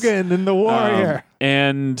 Yes. Hogan and the Warrior.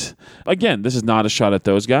 And again, this is not a shot at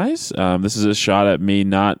those guys. This is a shot at me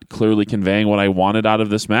not clearly conveying what I wanted out of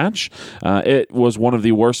this match. It was one of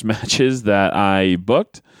the worst matches that I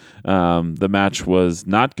booked. The match was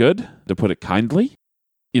not good, to put it kindly.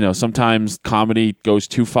 Sometimes comedy goes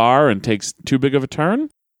too far and takes too big of a turn.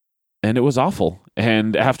 And it was awful.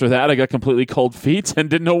 And after that, I got completely cold feet and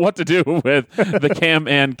didn't know what to do with the Cam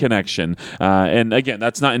and connection. And again,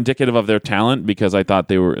 that's not indicative of their talent, because I thought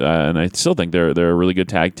they were, and I still think they're a really good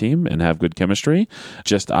tag team and have good chemistry.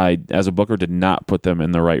 Just I, as a booker, did not put them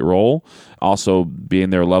in the right role. Also, being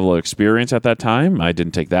their level of experience at that time, I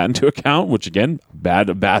didn't take that into account, which again,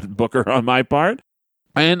 bad booker on my part.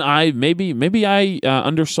 And I maybe I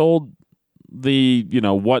undersold the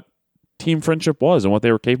what Team Friendship was and what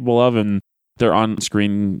they were capable of, and their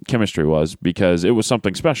on-screen chemistry was, because it was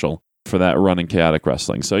something special for that run in Chaotic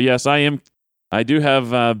Wrestling. So yes, I do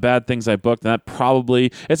have bad things I booked, and that probably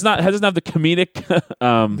it doesn't have the comedic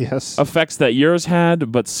effects that yours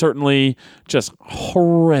had, but certainly just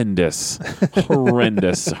horrendous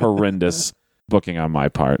booking on my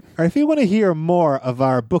part. All right, if you want to hear more of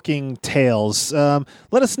our booking tales, let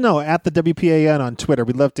us know at the WPAN on Twitter.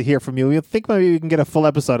 We'd love to hear from you. We think maybe we can get a full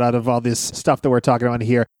episode out of all this stuff that we're talking about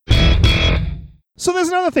here. So there's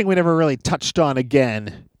another thing we never really touched on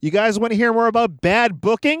again. You guys want to hear more about bad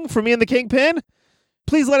booking from me and the Kingpin?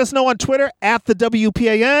 Please let us know on Twitter at the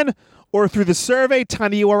WPAN, or through the survey,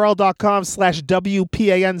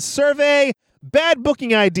 tinyurl.com/WPAN survey. Bad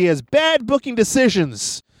booking ideas, bad booking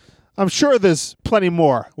decisions. I'm sure there's plenty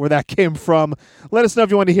more where that came from. Let us know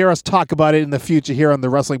if you want to hear us talk about it in the future here on the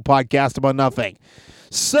Wrestling Podcast About Nothing.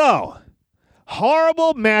 So,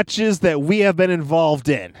 horrible matches that we have been involved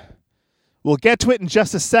in. We'll get to it in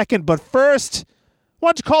just a second, but first, why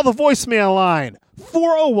don't you call the voicemail line?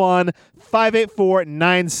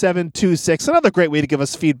 401-584-9726. Another great way to give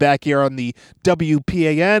us feedback here on the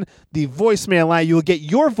WPAN. The voicemail line. You will get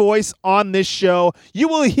your voice on this show. You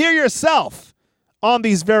will hear yourself on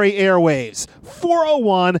these very airwaves.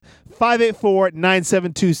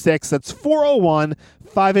 401-584-9726. That's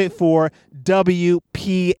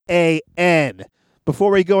 401-584-WPAN.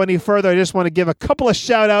 Before we go any further, I just want to give a couple of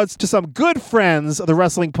shout-outs to some good friends of the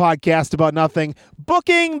Wrestling Podcast About Nothing.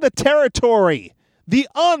 Booking the Territory, the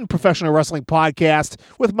unprofessional wrestling podcast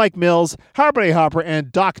with Mike Mills, Harper A. Hopper,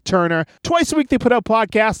 and Doc Turner. Twice a week they put out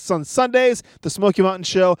podcasts. On Sundays, the Smoky Mountain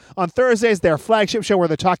Show. On Thursdays, their flagship show where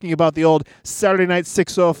they're talking about the old Saturday Night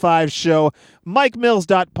 605 show.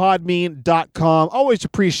 MikeMills.podbean.com. Always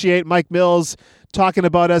appreciate Mike Mills talking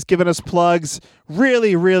about us, giving us plugs.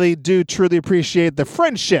 Really, really do truly appreciate the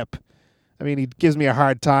friendship. I mean, he gives me a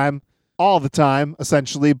hard time all the time,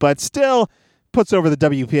 essentially, but still puts over the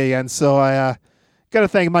WPAN. So I got to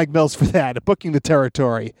thank Mike Mills for that, booking the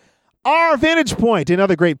territory. Our Vantage Point,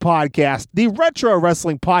 another great podcast, the Retro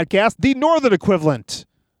Wrestling Podcast, the northern equivalent,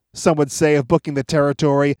 some would say, of booking the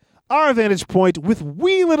territory. Our Vantage Point with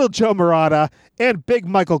wee little Joe Murata and Big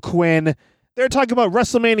Michael Quinn. They're talking about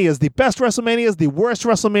WrestleManias, the best WrestleManias, the worst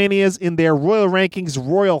WrestleManias in their Royal Rankings,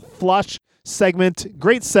 Royal Flush segment.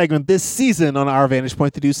 Great segment this season on Our Vantage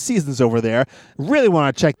Point. They do seasons over there. Really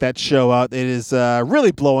want to check that show out. It is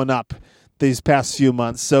really blowing up these past few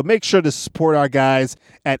months. So make sure to support our guys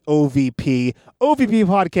at OVP.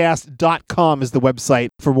 OVPpodcast.com is the website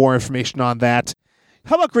for more information on that.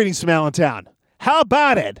 How about Greetings from Allentown? How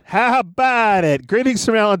about it? How about it? Greetings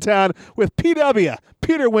from Allentown with PW,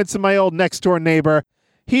 Peter Winston, my old next-door neighbor.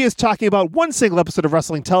 He is talking about one single episode of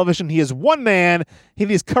wrestling television. He is one man.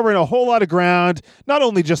 He is covering a whole lot of ground, not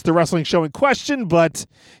only just the wrestling show in question, but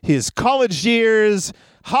his college years,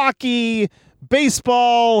 hockey,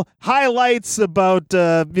 baseball, highlights about,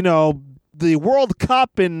 the World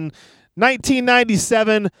Cup in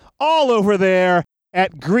 1997, all over there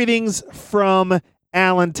at Greetings from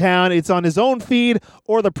Allentown. It's on his own feed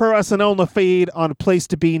or the Pro Wrestling Only feed on Place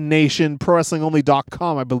to Be Nation.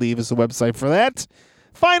 ProWrestlingOnly.com, I believe, is the website for that.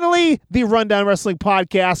 Finally, the Rundown Wrestling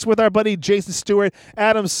Podcast with our buddy Jason Stewart,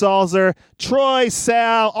 Adam Salzer, Troy,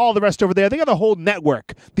 Sal, all the rest over there. They got a whole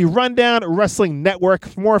network, the Rundown Wrestling Network.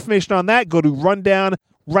 For more information on that, go to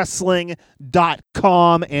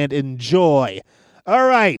rundownwrestling.com and enjoy. All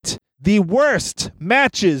right, the worst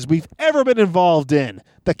matches we've ever been involved in.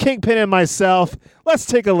 The Kingpin and myself. Let's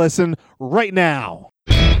take a listen right now.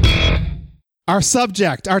 Our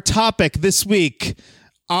subject, our topic this week,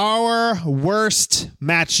 our worst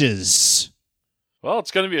matches. Well,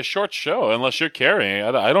 it's going to be a short show unless you're carrying.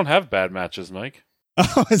 I don't have bad matches, Mike.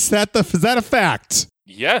 Oh, is that a fact?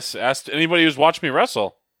 Yes, ask anybody who's watched me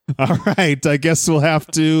wrestle. All right, I guess you have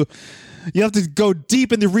to go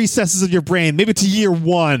deep in the recesses of your brain, maybe to year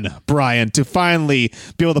one, Brian, to finally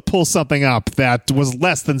be able to pull something up that was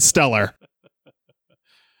less than stellar.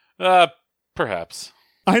 Perhaps.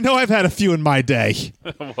 I know I've had a few in my day.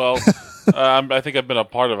 Well, I think I've been a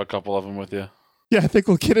part of a couple of them with you. Yeah, I think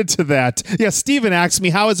we'll get into that. Yeah, Steven asked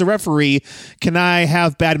me, how as a referee can I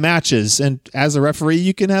have bad matches? And as a referee,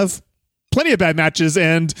 you can have plenty of bad matches.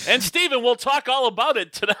 And Steven, we'll talk all about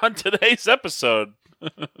it on today's episode.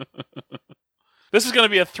 This is going to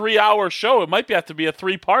be a 3-hour show. It might have to be a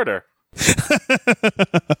 3-parter.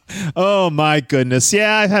 Oh my goodness.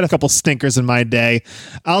 Yeah, I've had a couple stinkers in my day.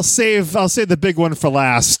 I'll save the big one for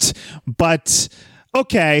last. But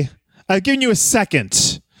okay, I've given you a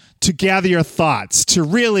second to gather your thoughts, to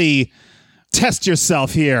really test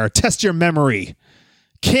yourself here, test your memory.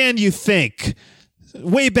 Can you think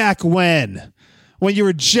way back when you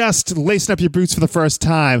were just lacing up your boots for the first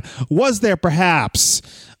time, was there perhaps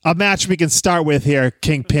a match we can start with here,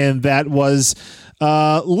 Kingpin, that was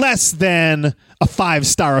less than a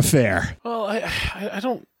 5-star affair? Well, I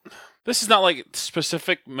don't... This is not like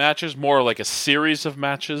specific matches, more like a series of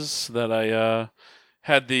matches that I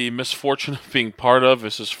had the misfortune of being part of.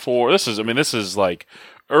 This is like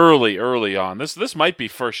early on. This might be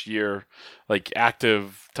first year, like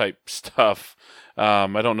active type stuff. I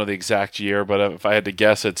don't know the exact year, but if I had to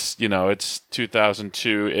guess, it's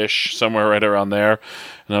 2002-ish, somewhere right around there.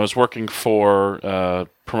 And I was working for a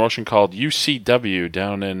promotion called UCW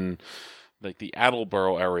down in like the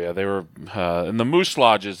Attleboro area. They were in the Moose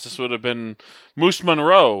Lodges. This would have been Moose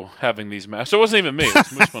Monroe having these matches. So it wasn't even me. It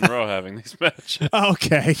was Moose Monroe having these matches.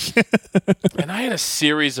 Okay. And I had a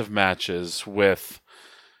series of matches with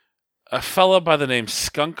a fella by the name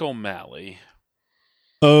Skunk O'Malley.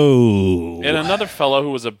 Oh. And another fellow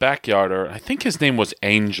who was a backyarder. I think his name was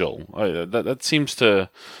Angel. That seems to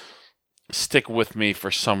stick with me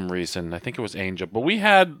for some reason. I think it was Angel. But we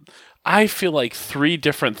had, I feel like, 3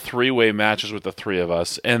 different 3-way matches with the 3 of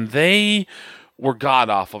us. And they were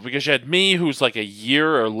god-awful. Because you had me, who's like a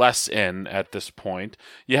year or less in at this point.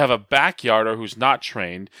 You have a backyarder who's not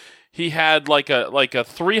trained. He had like a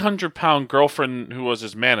 300-pound girlfriend who was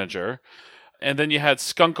his manager. And then you had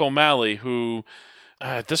Skunk O'Malley, who,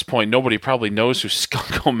 at this point, nobody probably knows who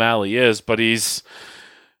Skunk O'Malley is, but he's...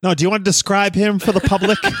 No, do you want to describe him for the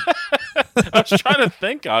public? I was trying to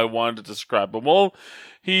think how I wanted to describe him. Well,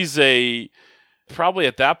 he's probably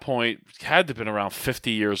at that point, had to have been around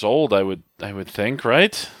 50 years old, I would think,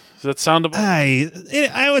 right? Does that sound about?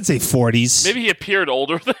 I would say 40s. Maybe he appeared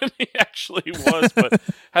older than he actually was, but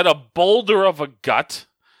had a boulder of a gut,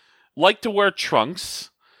 liked to wear trunks,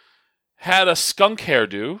 had a skunk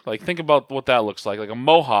hairdo. Like, think about what that looks like a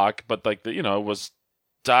mohawk, but like was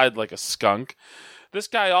dyed like a skunk. This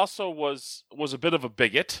guy also was a bit of a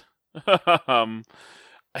bigot.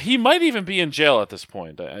 He might even be in jail at this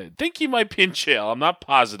point. I think he might be in jail. I'm not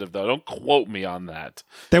positive, though. Don't quote me on that.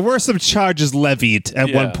 There were some charges levied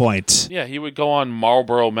at one point. Yeah, he would go on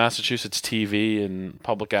Marlboro, Massachusetts TV and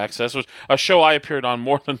public access, which a show I appeared on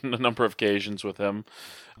more than a number of occasions with him.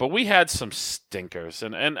 But we had some stinkers.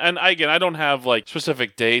 And again, I don't have like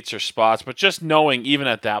specific dates or spots, but just knowing even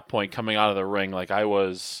at that point coming out of the ring, like I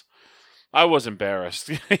was embarrassed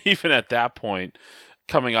even at that point.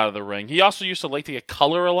 Coming out of the ring. He also used to like to get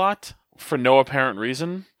color a lot for no apparent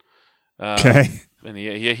reason. Okay. And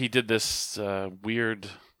he did this weird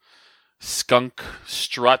skunk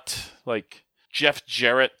strut, like Jeff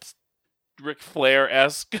Jarrett, Ric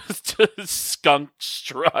Flair-esque skunk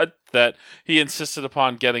strut that he insisted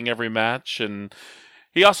upon getting every match. And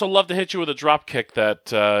he also loved to hit you with a drop kick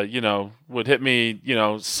that, would hit me,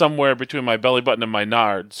 somewhere between my belly button and my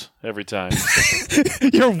nards every time.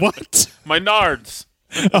 Your what? My nards.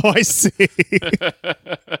 Oh, I see.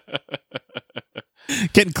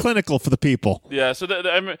 Getting clinical for the people. Yeah, so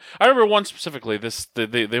I remember one specifically.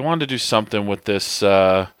 They wanted to do something with this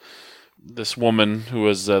this woman who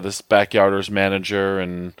was this backyarder's manager,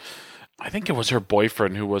 and I think it was her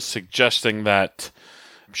boyfriend who was suggesting that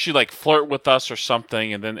she like flirt with us or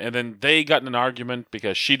something, and then they got in an argument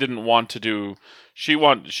because she didn't want to do. She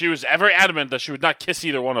was very adamant that she would not kiss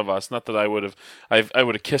either one of us. Not that I would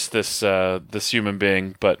have kissed this human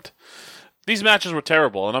being, but these matches were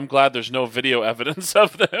terrible, and I'm glad there's no video evidence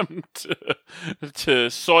of them to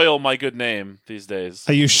soil my good name these days.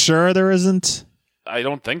 Are you sure there isn't? I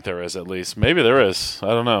don't think there is, at least. Maybe there is. I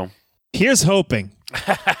don't know. Here's hoping.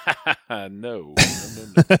 No.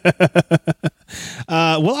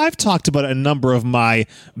 Well, I've talked about a number of my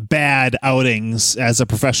bad outings as a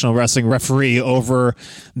professional wrestling referee over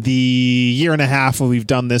the year and a half when we've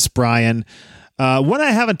done this, Brian. What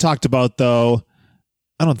I haven't talked about, though,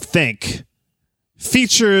 I don't think,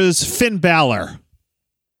 features Finn Balor.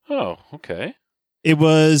 Oh, okay. It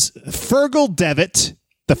was Fergal Devitt,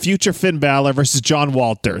 the future Finn Balor, versus John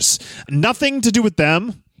Walters. Nothing to do with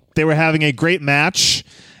them. They were having a great match,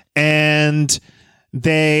 and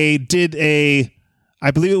they did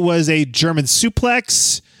I believe it was a German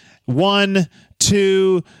suplex, 1,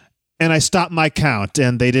 2, and I stopped my count,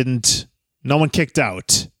 and no one kicked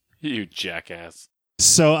out. You jackass.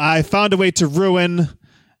 So I found a way to ruin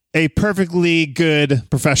a perfectly good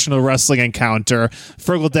professional wrestling encounter.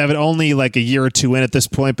 Fergal Devitt only like a year or 2 in at this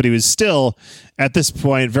point, but he was still, at this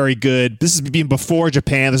point, very good. This is being before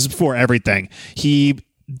Japan. This is before everything. He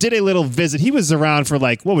did a little visit. He was around for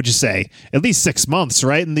like, what would you say, at least 6 months,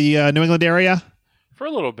 right, in the New England area? For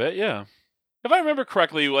a little bit, yeah. If I remember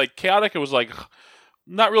correctly, like Chaotic was like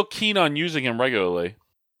not real keen on using him regularly.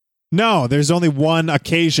 No, there's only one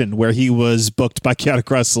occasion where he was booked by Chaotic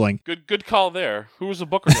Wrestling. Good call there. Who was the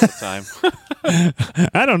booker at the time?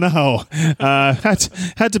 I don't know. Had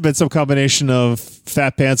to have been some combination of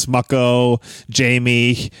Fat Pants, Mucko,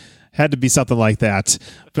 Jamie. Had to be something like that.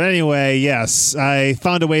 But anyway, yes, I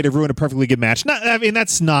found a way to ruin a perfectly good match.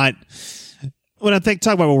 That's not... When I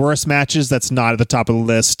talk about worst matches, that's not at the top of the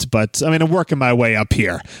list. But, I'm working my way up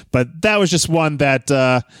here. But that was just one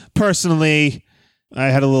that, personally, I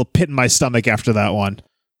had a little pit in my stomach after that one.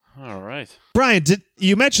 All right. Brian,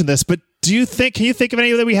 you mentioned this, but can you think of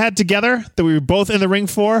any that we had together that we were both in the ring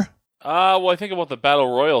for? Well, I think about the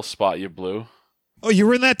Battle Royal spot you blew. Oh, you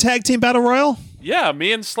were in that tag team battle royal? Yeah,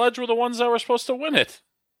 me and Sledge were the ones that were supposed to win it.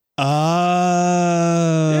 Oh.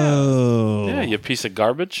 Yeah, you piece of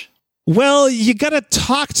garbage. Well, you got to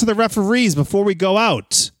talk to the referees before we go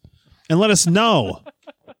out and let us know.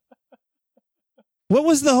 What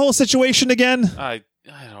was the whole situation again? I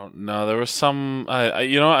don't know. There was some, I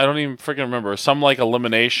don't even freaking remember. Some like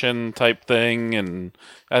elimination type thing, and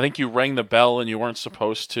I think you rang the bell and you weren't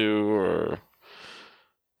supposed to, or...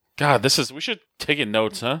 God, we should take in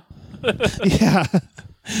notes, huh? Yeah.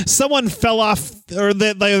 Someone fell off, or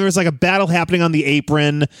there was like a battle happening on the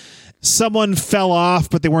apron. Someone fell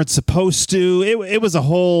off, but they weren't supposed to. It was a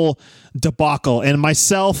whole debacle. And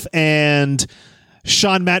myself and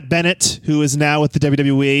Sean Matt Bennett, who is now with the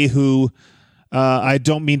WWE, who I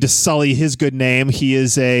don't mean to sully his good name. He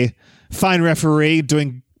is a fine referee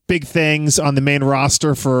doing big things on the main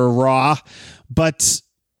roster for Raw, but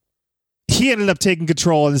he ended up taking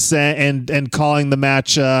control and calling the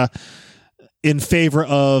match in favor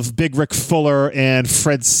of Big Rick Fuller and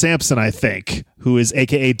Fred Sampson, I think, who is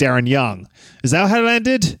a.k.a. Darren Young. Is that how it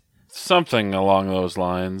ended? Something along those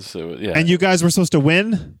lines. Yeah. And you guys were supposed to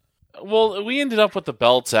win? Well, we ended up with the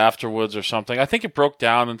belts afterwards or something. I think it broke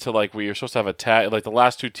down into like we were supposed to have a tag, like the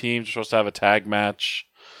last two teams were supposed to have a tag match.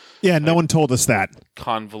 Yeah, no one told us that.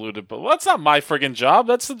 Convoluted, but that's not my friggin' job.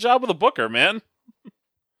 That's the job of the booker, man.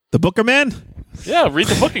 The booker man? Yeah, read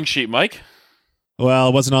the booking sheet, Mike. Well,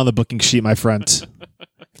 it wasn't on the booking sheet, my friend.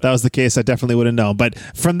 If that was the case, I definitely would have known. But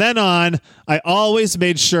from then on, I always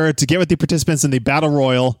made sure to get with the participants in the Battle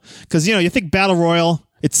Royal. Because, you think Battle Royal,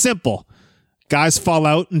 it's simple. Guys fall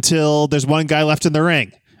out until there's one guy left in the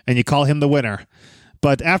ring, and you call him the winner.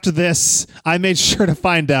 But after this, I made sure to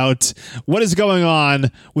find out what is going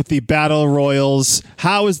on with the Battle Royals.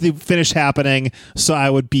 How is the finish happening? So I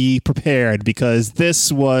would be prepared, because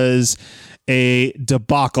this was a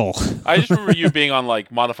debacle. I just remember you being on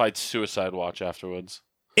like modified suicide watch afterwards.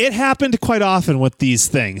 It happened quite often with these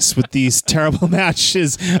things, with these terrible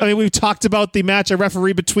matches. I mean, we've talked about the match I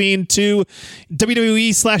refereed between two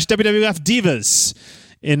WWE/WWF divas.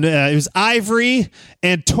 And it was Ivory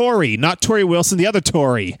and Tori, not Tori Wilson, the other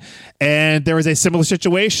Tori. And there was a similar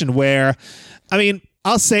situation where, I mean,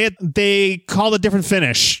 I'll say it, they called a different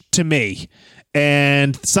finish to me.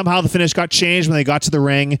 And somehow the finish got changed when they got to the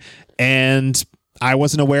ring, and I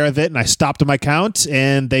wasn't aware of it, and I stopped my count,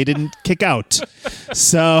 and they didn't kick out.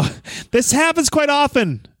 So this happens quite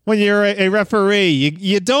often when you're a referee.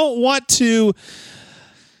 You don't want to...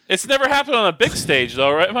 It's never happened on a big stage,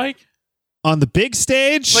 though, right, Mike? On the big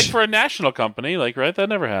stage? Like for a national company, like, right? That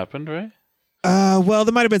never happened, right? Well,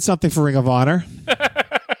 there might have been something for Ring of Honor.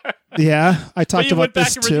 Yeah, I talked about this too. But you went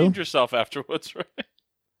back and redeemed yourself afterwards, right?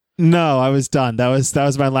 No, I was done. That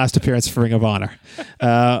was my last appearance for Ring of Honor.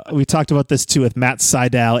 We talked about this too with Matt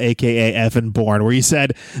Seidel, a.k.a. Evan Bourne, where he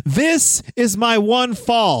said, "This is my one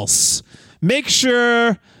false. Make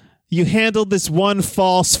sure you handled this one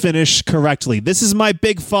false finish correctly. This is my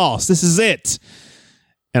big false. This is it."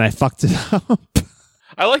 And I fucked it up.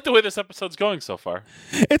 I like the way this episode's going so far.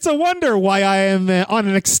 It's a wonder why I am on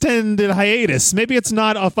an extended hiatus. Maybe it's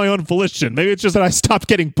not of my own volition. Maybe it's just that I stopped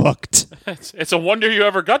getting booked. It's a wonder you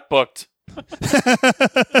ever got booked. All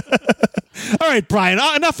right, Brian,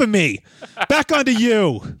 enough of me. Back onto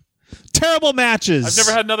you. Terrible matches. I've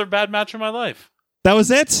never had another bad match in my life. That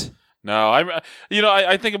was it? No,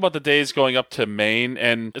 I think about the days going up to Maine,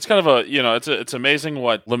 and it's kind of a, it's amazing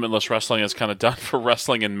what Limitless Wrestling has kind of done for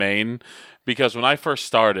wrestling in Maine. Because when I first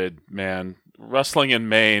started, man, wrestling in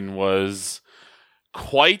Maine was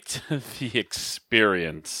quite the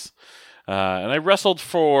experience. And I wrestled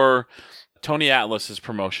for Tony Atlas's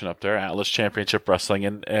promotion up there, Atlas Championship Wrestling,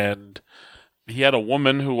 and he had a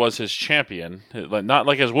woman who was his champion, not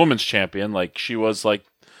like his woman's champion, like she was like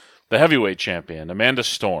the heavyweight champion, Amanda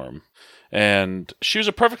Storm. And she was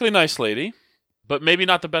a perfectly nice lady, but maybe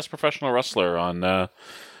not the best professional wrestler on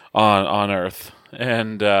earth.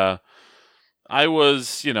 And I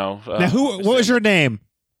was, now, what was your name?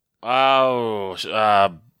 Oh,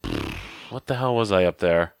 what the hell was I up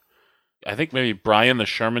there? I think maybe Brian the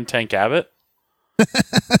Sherman Tank Abbott. I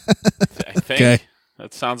think okay.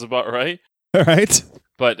 That sounds about right. All right.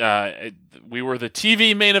 But we were the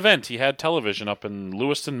TV main event. He had television up in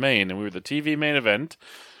Lewiston, Maine, and we were the TV main event.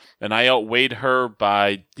 And I outweighed her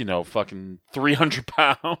by, fucking 300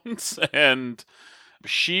 pounds. And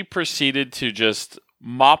she proceeded to just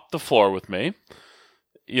mop the floor with me.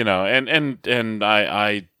 And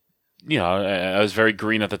I was very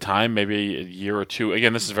green at the time, maybe a year or two.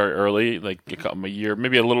 Again, this is very early, like a year,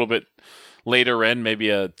 maybe a little bit later in,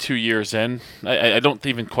 maybe 2 years in. I don't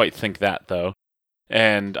even quite think that, though.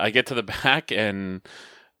 And I get to the back, and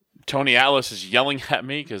Tony Atlas is yelling at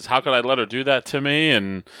me because how could I let her do that to me?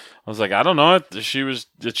 And I was like, I don't know. She was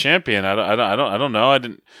the champion. I don't know. I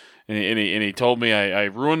didn't. And he told me I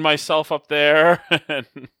ruined myself up there. And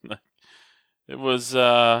it was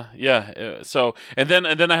So and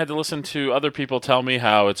then I had to listen to other people tell me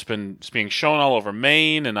how it's being shown all over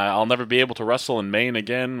Maine, and I'll never be able to wrestle in Maine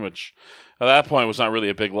again, which at that point was not really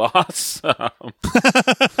a big loss.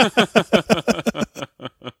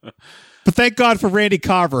 But thank God for Randy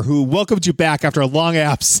Carver, who welcomed you back after a long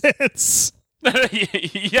absence.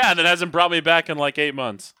 Yeah, and it hasn't brought me back in like 8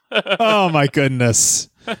 months. Oh, my goodness.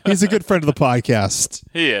 He's a good friend of the podcast.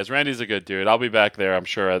 He is. Randy's a good dude. I'll be back there, I'm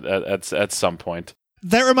sure, at some point.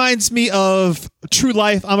 That reminds me of True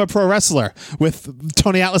Life, I'm a Pro Wrestler with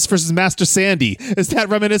Tony Atlas versus Master Sandy. Is that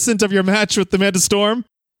reminiscent of your match with Amanda Storm?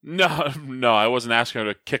 No, I wasn't asking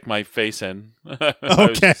her to kick my face in.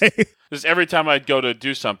 Okay. Just every time I'd go to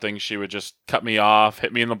do something, she would just cut me off,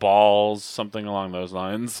 hit me in the balls, something along those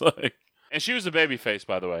lines. And she was a babyface,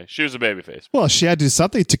 by the way. She was a babyface. Well, she had to do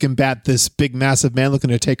something to combat this big, massive man looking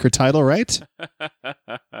to take her title, right?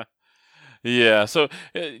 Yeah. So,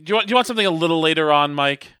 do you want something a little later on,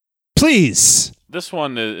 Mike? Please. This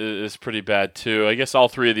one is pretty bad too. I guess all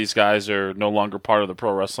three of these guys are no longer part of the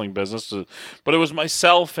pro wrestling business. But it was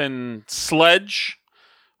myself and Sledge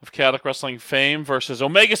of Chaotic Wrestling fame versus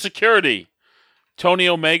Omega Security, Tony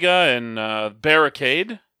Omega and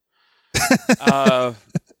Barricade.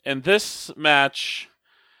 And this match,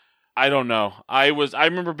 I don't know. I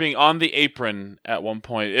remember being on the apron at one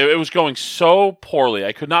point. It was going so poorly.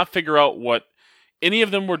 I could not figure out what any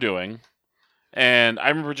of them were doing. And I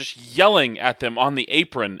remember just yelling at them on the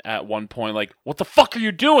apron at one point, like, "What the fuck are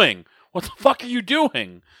you doing? What the fuck are you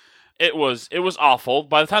doing?" It was awful.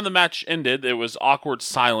 By the time the match ended, it was awkward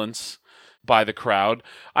silence by the crowd.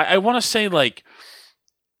 I want to say, like,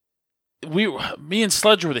 me and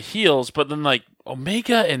Sledge were the heels, but then, like,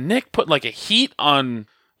 Omega and Nick put, like, a heat on,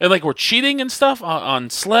 and, like, we're cheating and stuff on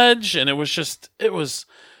Sledge, and it was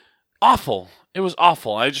awful. It was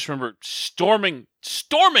awful. I just remember storming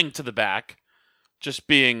to the back, just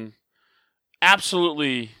being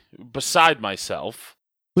absolutely beside myself.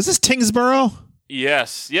 Was this Tingsboro?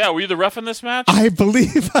 Yes. Yeah, were you the ref in this match? I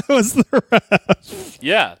believe I was the ref.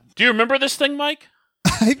 Yeah. Do you remember this thing, Mike?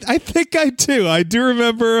 I think I do. I do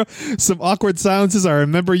remember some awkward silences. I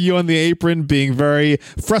remember you on the apron being very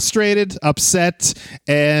frustrated, upset,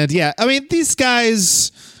 and yeah, I mean, these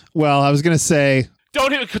guys, well, I was going to say...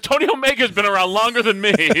 Tony Omega's been around longer than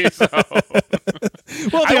me, so...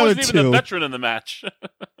 Well, I wasn't even a veteran in the match.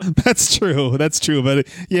 That's true. But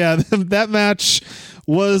yeah, that match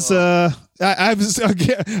was... I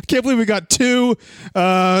can't believe we got two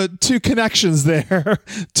connections there.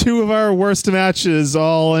 Two of our worst matches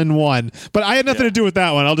all in one. But I had nothing to do with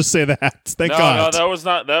that one. I'll just say that. Thank God. No,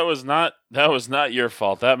 that was not your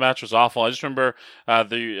fault. That match was awful. I just remember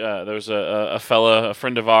there was a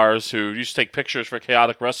friend of ours who used to take pictures for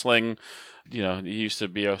Chaotic Wrestling. You know, he used to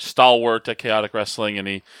be a stalwart at Chaotic Wrestling, and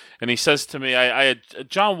he says to me,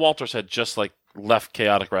 John Walters had just like left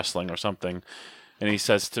Chaotic Wrestling or something. And he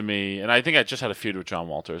says to me, and I think I just had a feud with John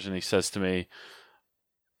Walters, and he says to me,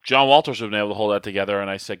 John Walters would have been able to hold that together, and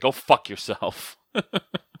I said, go fuck yourself.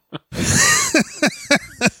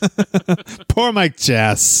 Poor Mike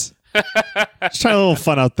Jess. Just trying a little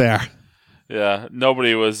fun out there. Yeah,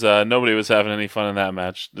 nobody was having any fun in that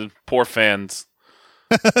match. The poor fans.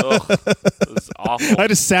 Ugh, it was awful. I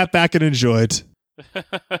just sat back and enjoyed.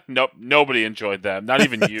 Nope, nobody enjoyed that. Not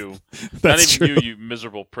even you. That's Not even true. you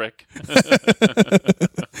miserable prick.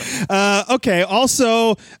 Okay.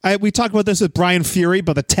 Also, we talked about this with Brian Fury,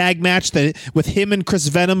 about the tag match with him and Chris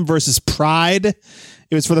Venom versus Pride. It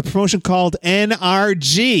was for the promotion called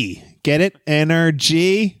NRG. Get it?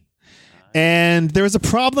 NRG. And there was a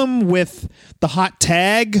problem with the hot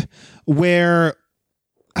tag where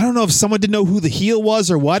I don't know if someone didn't know who the heel was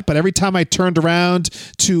or what, but every time I turned around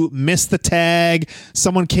to miss the tag,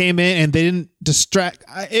 someone came in and they didn't distract.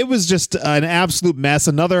 It was just an absolute mess.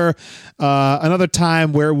 Another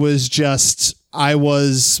time where it was just, I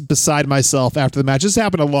was beside myself after the match. This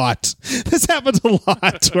happened a lot.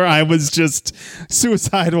 Where I was just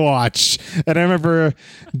suicide watch. And I remember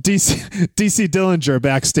DC Dillinger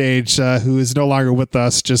backstage, who is no longer with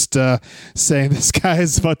us, just saying this guy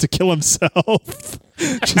is about to kill himself.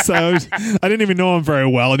 I didn't even know him very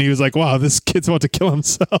well, and he was like, "Wow, this kid's about to kill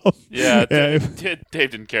himself." Yeah, Dave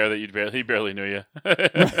didn't care that he barely knew you.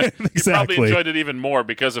 Right, exactly. You probably enjoyed it even more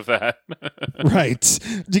because of that. Right.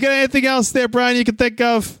 Do you got anything else there, Brian? You can think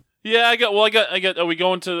of? Yeah, I got. Are we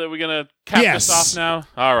going to? Are we gonna cap this off now?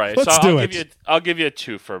 All right. Let's do it. I'll give you a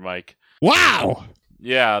 2 for Mike. Wow.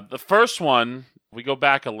 Yeah, the first one We go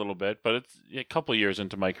back a little bit, but it's a couple years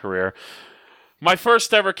into my career. My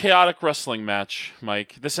first ever chaotic wrestling match,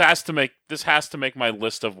 Mike. This has to make my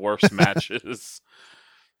list of worst matches.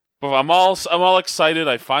 But I'm all excited.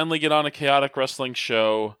 I finally get on a chaotic wrestling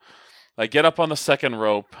show. I get up on the second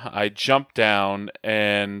rope. I jump down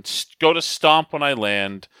and go to stomp when I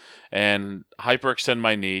land and hyperextend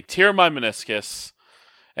my knee, tear my meniscus,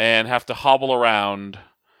 and have to hobble around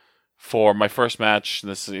for my first match.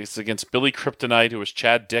 This is against Billy Kryptonite, who was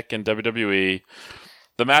Chad Dick in WWE.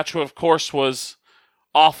 The match, of course, was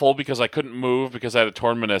awful because I couldn't move because I had a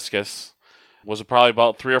torn meniscus. It was probably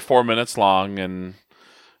about 3 or 4 minutes long and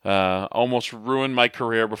almost ruined my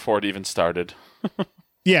career before it even started.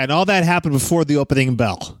 Yeah, and all that happened before the opening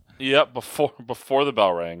bell. Yep, before the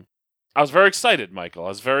bell rang. I was very excited, Michael. I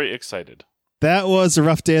was very excited. That was a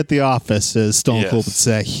rough day at the office, as Stone Cold would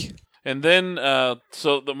say. And then,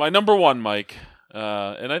 my number one, Mike,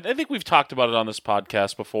 and I think we've talked about it on this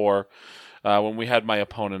podcast before when we had my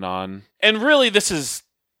opponent on. And really, this is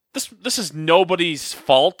nobody's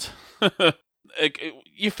fault.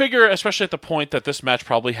 You figure, especially at the point that this match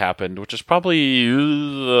probably happened, which is probably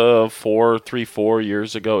 4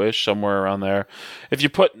 years ago-ish, somewhere around there. If you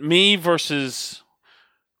put me versus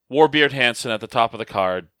Warbeard Hansen at the top of the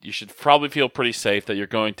card, you should probably feel pretty safe that you're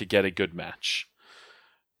going to get a good match.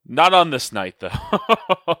 Not on this night,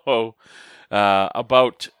 though.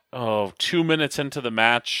 About 2 minutes into the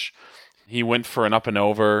match, he went for an up and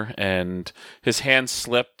over, and his hand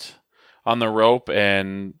slipped on the rope,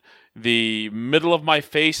 and the middle of my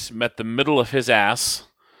face met the middle of his ass.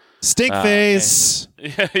 Stink face.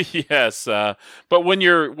 Yes, but when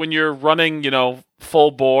you're running,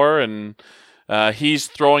 full bore, and he's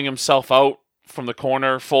throwing himself out from the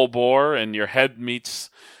corner full bore, and your head meets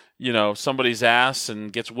somebody's ass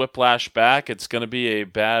and gets whiplash back, it's going to be a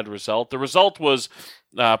bad result. The result was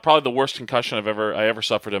probably the worst concussion I ever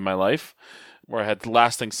suffered in my life, where I had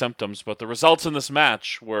lasting symptoms. But the results in this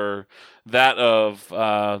match were that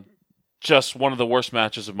of just one of the worst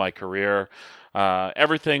matches of my career.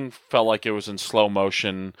 Everything felt like it was in slow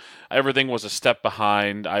motion. Everything was a step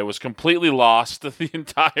behind. I was completely lost the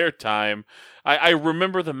entire time. I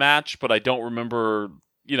remember the match, but I don't remember,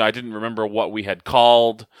 I didn't remember what we had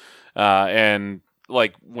called. And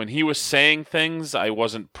like when he was saying things, I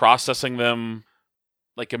wasn't processing them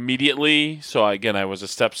like immediately. So again, I was a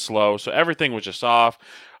step slow. So everything was just off.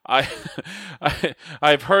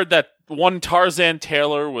 I've heard that one Tarzan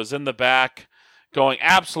Taylor was in the back going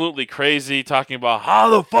absolutely crazy, talking about how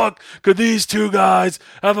the fuck could these two guys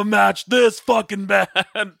have a match this fucking bad?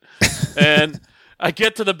 And I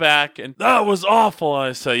get to the back, and that was awful. And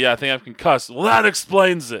I say, yeah, I think I'm concussed. Well, that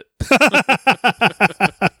explains it.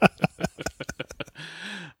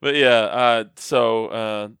 But yeah,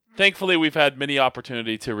 so thankfully we've had many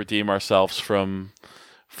opportunity to redeem ourselves from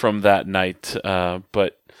that night.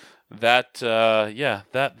 But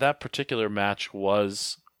that particular match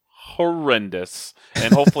was horrendous,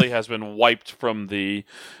 and hopefully has been wiped from the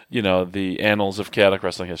annals of chaotic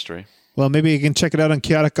wrestling history. Well, maybe you can check it out on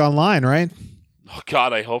Chaotic Online, right? Oh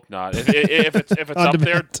God, I hope not. If it's up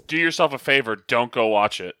there, do yourself a favor. Don't go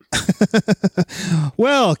watch it.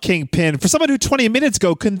 Well, Kingpin, for someone who 20 minutes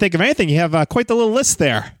ago couldn't think of anything, you have quite the little list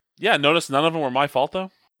there. Yeah, notice none of them were my fault,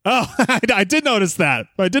 though. Oh, I did notice that.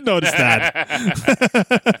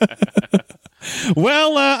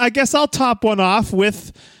 Well, I guess I'll top one off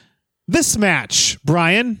with this match,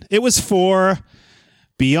 Brian. It was for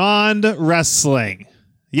Beyond Wrestling.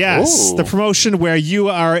 Yes, Ooh. The promotion where you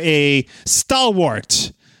are a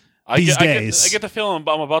stalwart these days. I get the feeling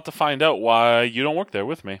I'm about to find out why you don't work there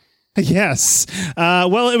with me. Yes.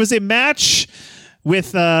 Well, it was a match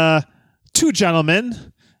with two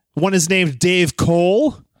gentlemen. One is named Dave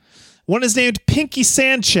Cole. One is named Pinky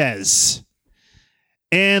Sanchez.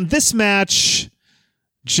 And this match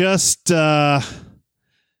just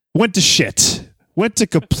went to shit. Went to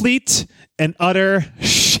complete and utter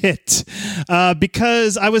shit.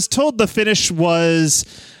 Because I was told the finish was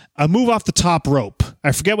a move off the top rope.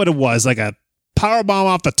 I forget what it was, like a power bomb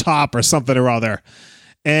off the top or something or other.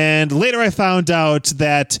 And later I found out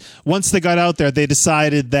that once they got out there, they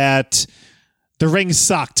decided that the ring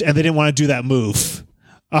sucked and they didn't want to do that move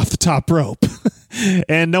off the top rope.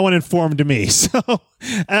 And no one informed me. So,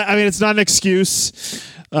 I mean, it's not an excuse.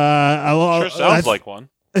 Sure sounds like one.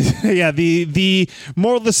 Yeah, the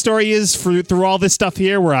moral of the story is through all this stuff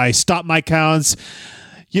here where I stop my counts,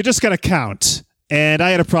 you just got to count. And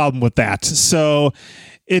I had a problem with that. So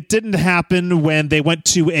it didn't happen when they went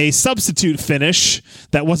to a substitute finish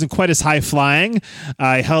that wasn't quite as high flying.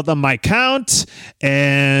 I held on my count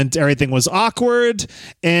and everything was awkward.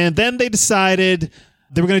 And then they decided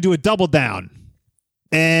they were going to do a double down.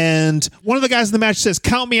 And one of the guys in the match says,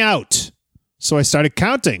 "Count me out." So I started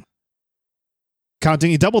counting.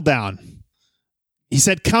 He doubled down. He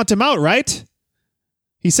said, "Count him out," right?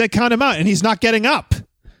 He said, "Count him out," and he's not getting up.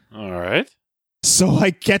 All right. So I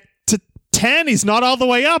get to 10. He's not all the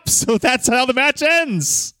way up. So that's how the match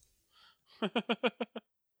ends.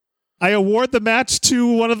 I award the match to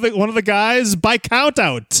one of the guys by count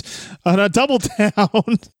out on a double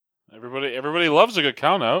down. Everybody loves a good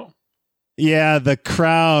count out. Yeah, the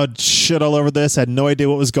crowd shit all over this. Had no idea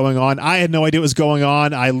what was going on. I had no idea what was going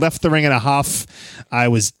on. I left the ring in a huff. I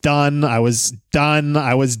was done. Well,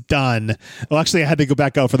 actually, I had to go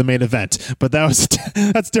back out for the main event, but that's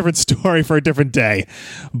a different story for a different day.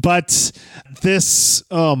 But this,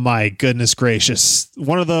 oh my goodness gracious,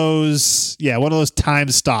 one of those time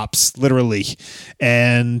stops, literally,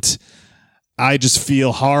 and I just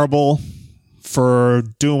feel horrible for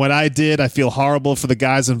doing what I did. I feel horrible for the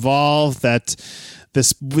guys involved that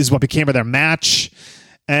this is what became of their match.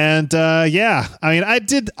 And I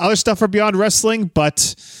did other stuff for Beyond Wrestling,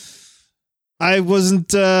 but I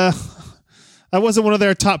wasn't one of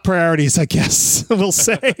their top priorities, I guess we'll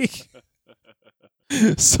say.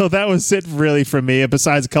 So that was it really for me.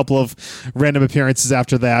 Besides a couple of random appearances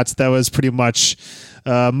after that, that was pretty much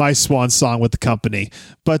my swan song with the company.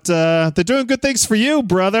 But they're doing good things for you,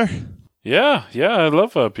 brother. Yeah, I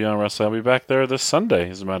love Beyond Wrestling. I'll be back there this Sunday,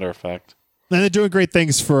 as a matter of fact. And they're doing great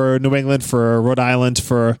things for New England, for Rhode Island,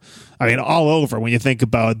 all over when you think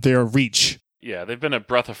about their reach. Yeah, they've been a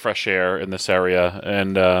breath of fresh air in this area,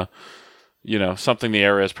 and something the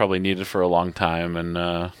area has probably needed for a long time.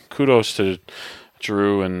 And kudos to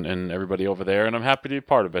Drew and everybody over there, and I'm happy to be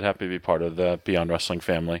part of it. Happy to be part of the Beyond Wrestling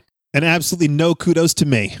family. And absolutely no kudos to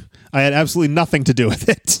me. I had absolutely nothing to do with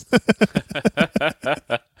it.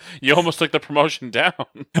 You almost took the promotion down.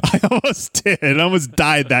 I almost did. I almost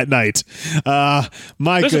died that night.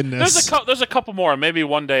 Goodness. There's a couple more. Maybe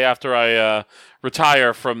one day after I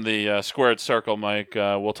retire from the Squared Circle, Mike,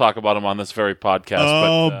 we'll talk about them on this very podcast.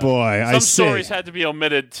 Oh, boy. Some stories had to be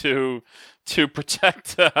omitted to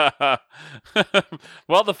protect, the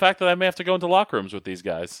fact that I may have to go into locker rooms with these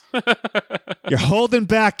guys. You're holding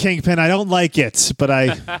back, Kingpin. I don't like it, but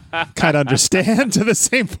I kind of understand to the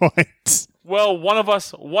same point. Well, one of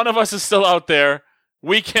us is still out there,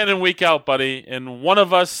 week in and week out, buddy, and one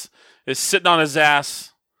of us is sitting on his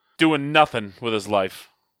ass doing nothing with his life.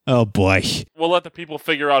 Oh, boy. We'll let the people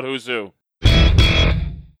figure out who's who.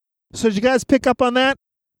 So did you guys pick up on that?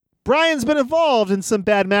 Brian's been involved in some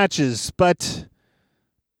bad matches, but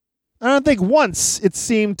I don't think once it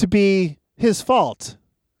seemed to be his fault,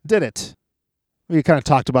 did it? We kind of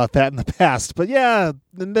talked about that in the past, but yeah,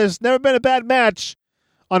 there's never been a bad match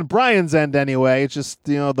on Brian's end anyway. It's just,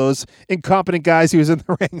 those incompetent guys he was in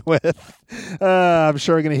the ring with. I'm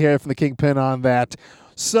sure we're going to hear from the Kingpin on that.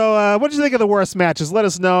 So what did you think of the worst matches? Let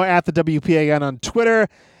us know at the WPAN on Twitter.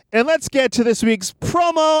 And let's get to this week's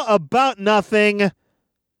promo about nothing.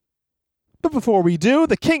 But before we do,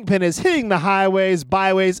 the Kingpin is hitting the highways,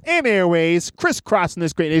 byways, and airways, crisscrossing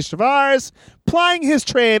this great nation of ours, plying his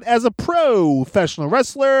trade as a professional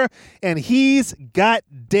wrestler, and he's got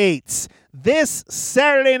dates. This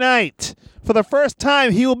Saturday night, for the first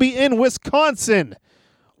time, he will be in Wisconsin.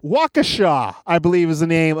 Waukesha, I believe, is the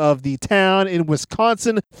name of the town in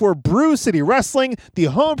Wisconsin, for Brew City Wrestling, the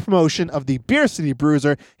home promotion of the Beer City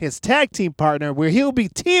Bruiser, his tag team partner, where he'll be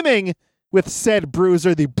teaming with said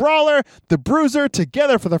Bruiser, the Brawler, the Bruiser,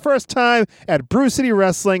 together for the first time at Brew City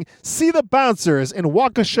Wrestling. See the Bouncers in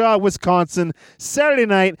Waukesha, Wisconsin, Saturday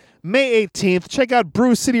night, May 18th. Check out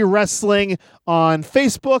Brew City Wrestling on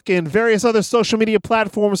Facebook and various other social media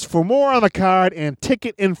platforms for more on the card and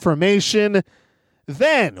ticket information.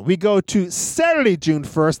 Then we go to Saturday, June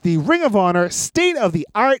 1st. The Ring of Honor State of the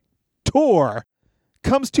Art Tour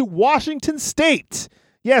comes to Washington State.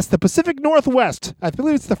 Yes, the Pacific Northwest. I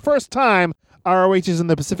believe it's the first time ROH is in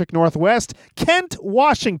the Pacific Northwest. Kent,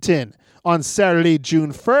 Washington on Saturday,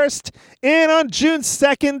 June 1st. And on June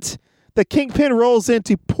 2nd, the Kingpin rolls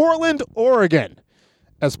into Portland, Oregon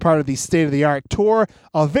as part of the State of the Art Tour.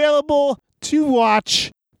 Available to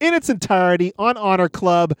watch in its entirety on Honor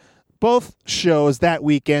Club. Both shows that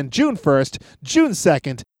weekend, June 1st, June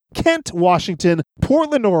 2nd, Kent, Washington,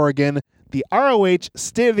 Portland, Oregon, the ROH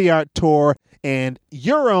State of the Art Tour. And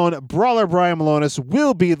your own Brawler Brian Malonis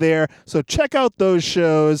will be there. So check out those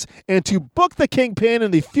shows. And to book the Kingpin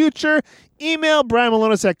in the future, email Brian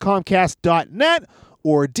Malonis at Comcast.net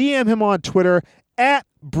or DM him on Twitter at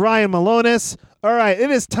Brian Malonis. All right,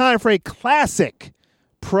 it is time for a classic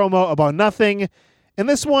promo about nothing. And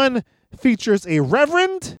this one features a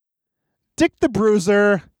Reverend, Dick the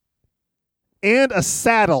Bruiser, and a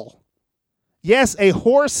saddle. Yes, a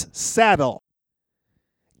horse saddle.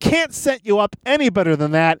 Can't set you up any better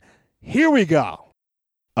than that. Here we go.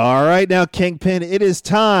 All right, now, Kingpin, it is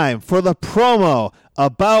time for the promo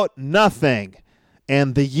about nothing.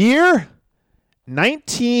 And the year?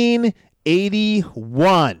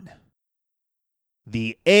 1981.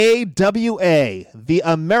 The AWA, the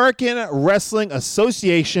American Wrestling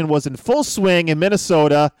Association, was in full swing in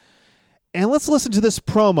Minnesota. And let's listen to this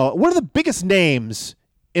promo. One of the biggest names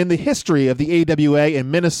in the history of the AWA in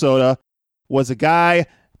Minnesota was a guy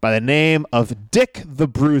by the name of Dick the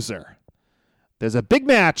Bruiser. There's a big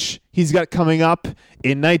match he's got coming up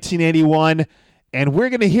in 1981, and we're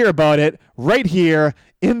going to hear about it right here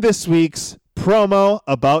in this week's Promo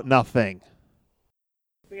About Nothing.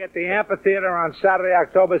 Be at the amphitheater on Saturday,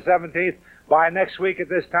 October 17th. By next week at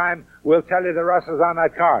this time, we'll tell you the wrestlers on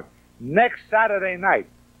that card. Next Saturday night,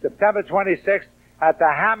 September 26th, at the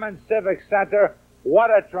Hammond Civic Center. What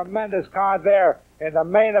a tremendous card there. In the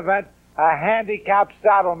main event, a handicap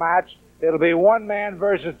saddle match. It'll be one man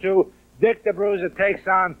versus two. Dick the Bruiser takes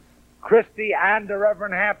on Christie and the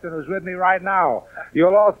Reverend Hampton, who's with me right now.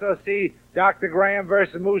 You'll also see Dr. Graham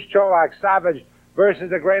versus Moose Cholak, Savage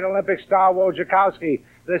versus the great Olympic star Wojciechowski.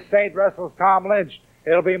 The Saint wrestles Tom Lynch.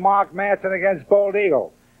 It'll be Mark Manson against Bold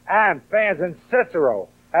Eagle. And fans in Cicero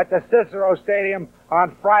at the Cicero Stadium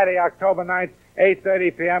on Friday, October 9th,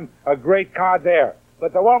 8:30 p.m. A great card there.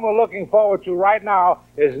 But the one we're looking forward to right now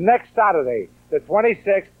is next Saturday, the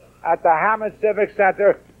 26th, at the Hammond Civic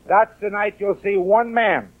Center. That's the night you'll see one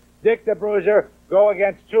man, Dick the Bruiser, go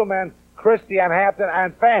against two men, Christie and Hampton.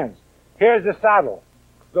 And fans, here's the saddle.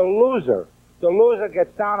 The loser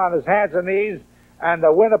gets down on his hands and knees, and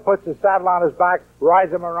the winner puts the saddle on his back,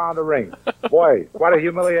 rides him around the ring. Boy, what a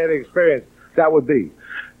humiliating experience that would be.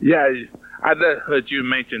 Yeah, I just heard you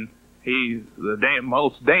mention he's the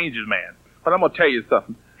most dangerous man. But I'm going to tell you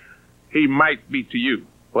something. He might be to you,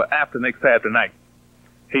 but after next Saturday night,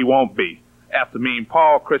 he won't be. After me and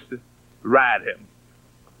Paul Christie ride him.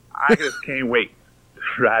 I just can't wait to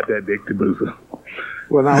ride that Dick the Bruiser.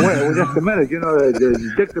 Well, now, wait just a minute. You know,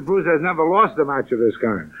 Dick the Bruiser has never lost a match of this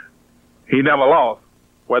kind. He never lost.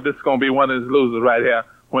 Well, this is going to be one of his losers right here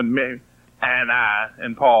when me and I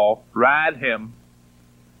and Paul ride him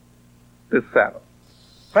this Saturday.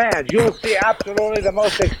 Fans, you'll see absolutely the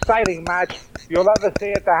most exciting match you'll ever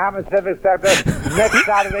see at the Hammond Civic Center next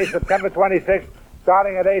Saturday, September 26th,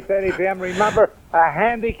 starting at 8:30 p.m. Remember, a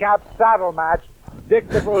handicap saddle match. Dick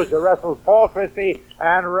the Bruiser wrestles Paul Christie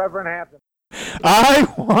and Reverend Hampton. I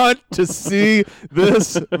want to see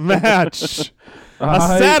this match. A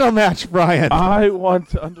saddle match, Brian. I want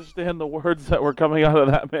to understand the words that were coming out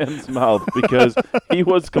of that man's mouth because he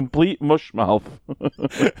was complete mush mouth.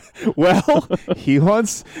 Well, he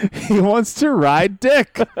wants to ride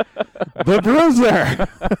Dick, the Bruiser.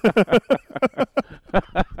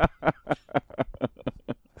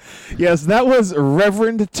 Yes, that was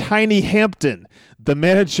Reverend Tiny Hampton, the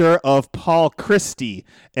manager of Paul Christie,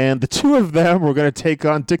 and the two of them were going to take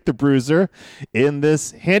on Dick the Bruiser in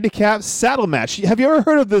this handicap saddle match. Have you ever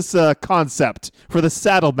heard of this concept for the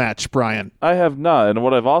saddle match, Brian? I have not, and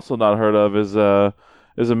what I've also not heard of is a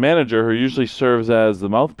manager who usually serves as the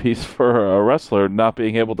mouthpiece for a wrestler not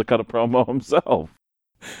being able to cut a promo himself.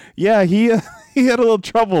 Yeah, he had a little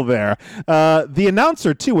trouble there. The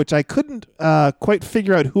announcer, too, which I couldn't quite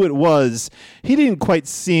figure out who it was, he didn't quite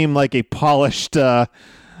seem like a polished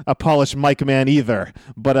mic man either.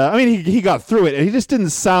 But, I mean, he got through it. And he just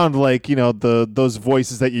didn't sound like, you know, those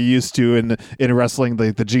voices that you're used to in wrestling,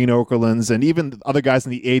 the Gene Okerlunds and even other guys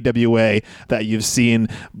in the AWA that you've seen,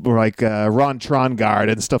 like Ron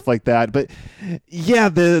Trongard and stuff like that. But, yeah,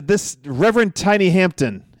 this Reverend Tiny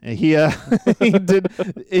Hampton, he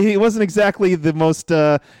wasn't exactly the most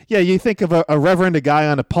you think of a reverend, a guy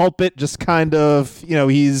on a pulpit, just kind of, you know,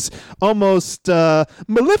 he's almost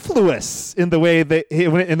mellifluous in the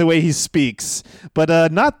way he speaks,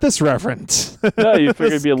 but not this reverend. No, you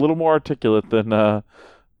figured he'd be a little more articulate than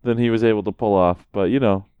he was able to pull off. But you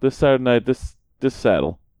know, this Saturday night, this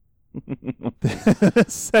saddle.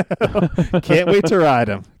 Can't wait to ride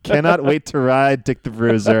him. Cannot wait to ride Dick the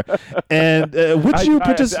Bruiser. And would you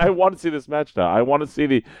participate? I want to see this match now. I want to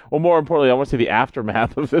see more importantly, I want to see the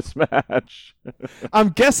aftermath of this match.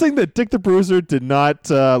 I'm guessing that Dick the Bruiser did not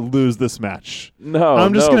lose this match. No,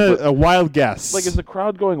 I'm just gonna a wild guess. Like, is the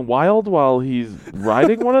crowd going wild while he's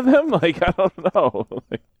riding one of them? Like, I don't know.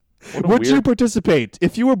 Would you participate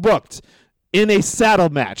if you were booked in a saddle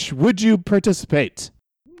match? Would you participate?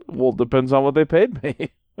 Well, it depends on what they paid me.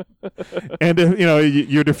 And if, you know,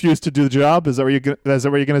 you'd refuse to do the job, is that what you're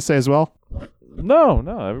going to say as well? No.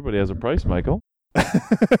 Everybody has a price, Michael.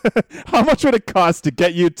 How much would it cost to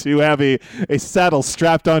get you to have a saddle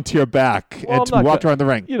strapped onto your back and to walk around the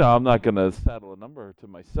ring? I'm not going to saddle a number to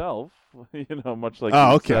myself, much like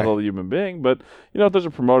saddle a human being. But, if there's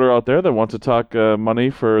a promoter out there that wants to talk money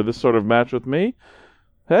for this sort of match with me,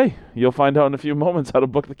 hey, you'll find out in a few moments how to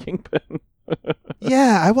book the Kingpin.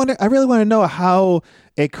 Yeah, I really want to know how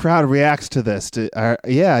a crowd reacts to this. Are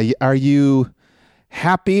you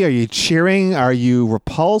happy? Are you cheering? Are you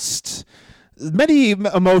repulsed? Many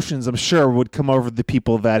emotions, I'm sure, would come over the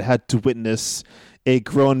people that had to witness a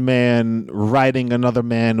grown man riding another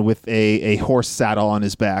man with a horse saddle on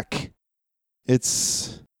his back.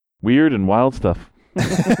 It's weird and wild stuff.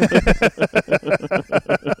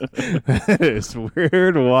 That is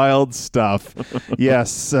weird, wild stuff.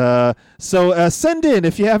 Yes. So send in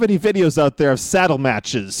if you have any videos out there of saddle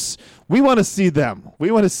matches. We want to see them. We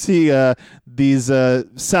want to see these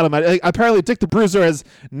saddle matches. Apparently, Dick the Bruiser has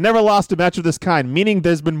never lost a match of this kind, meaning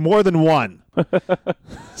there's been more than one. King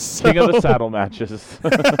of the saddle matches.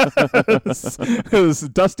 It was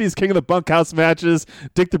Dusty's King of the Bunkhouse matches,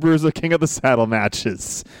 Dick the Bruiser King of the Saddle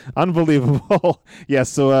matches. Unbelievable. Yeah,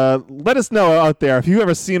 so let us know out there if you've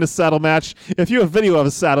ever seen a saddle match. If you have a video of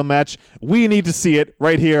a saddle match, we need to see it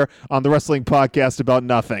right here on the Wrestling Podcast About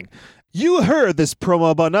Nothing. You heard this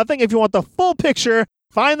promo about nothing. If you want the full picture,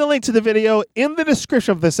 find the link to the video in the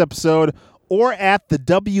description of this episode or at the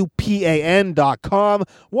WPAN.com.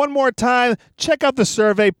 One more time, check out the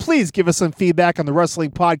survey. Please give us some feedback on the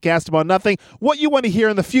Wrestling Podcast About Nothing, what you want to hear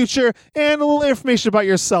in the future, and a little information about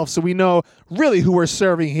yourself so we know really who we're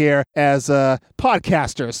serving here as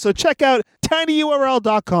podcasters. So check out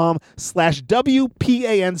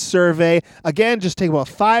tinyurl.com/WPAN survey. Again, just take about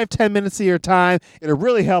 5-10 minutes of your time. It'll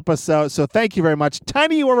really help us out. So thank you very much.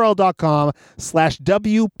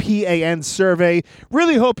 tinyurl.com/WPAN survey.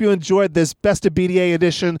 Really hope you enjoyed this Best of BDA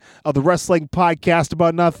edition of the Wrestling Podcast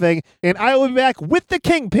About Nothing. And I will be back with the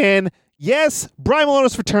Kingpin. Yes, Brian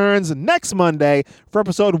Milonas returns next Monday for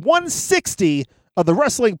episode 160 of the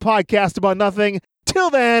Wrestling Podcast About Nothing. Till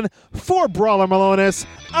then, for Brawler Milonas,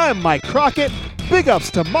 I'm Mike Crockett. Big ups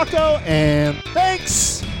to Mucko, and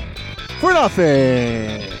thanks for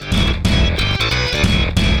nothing.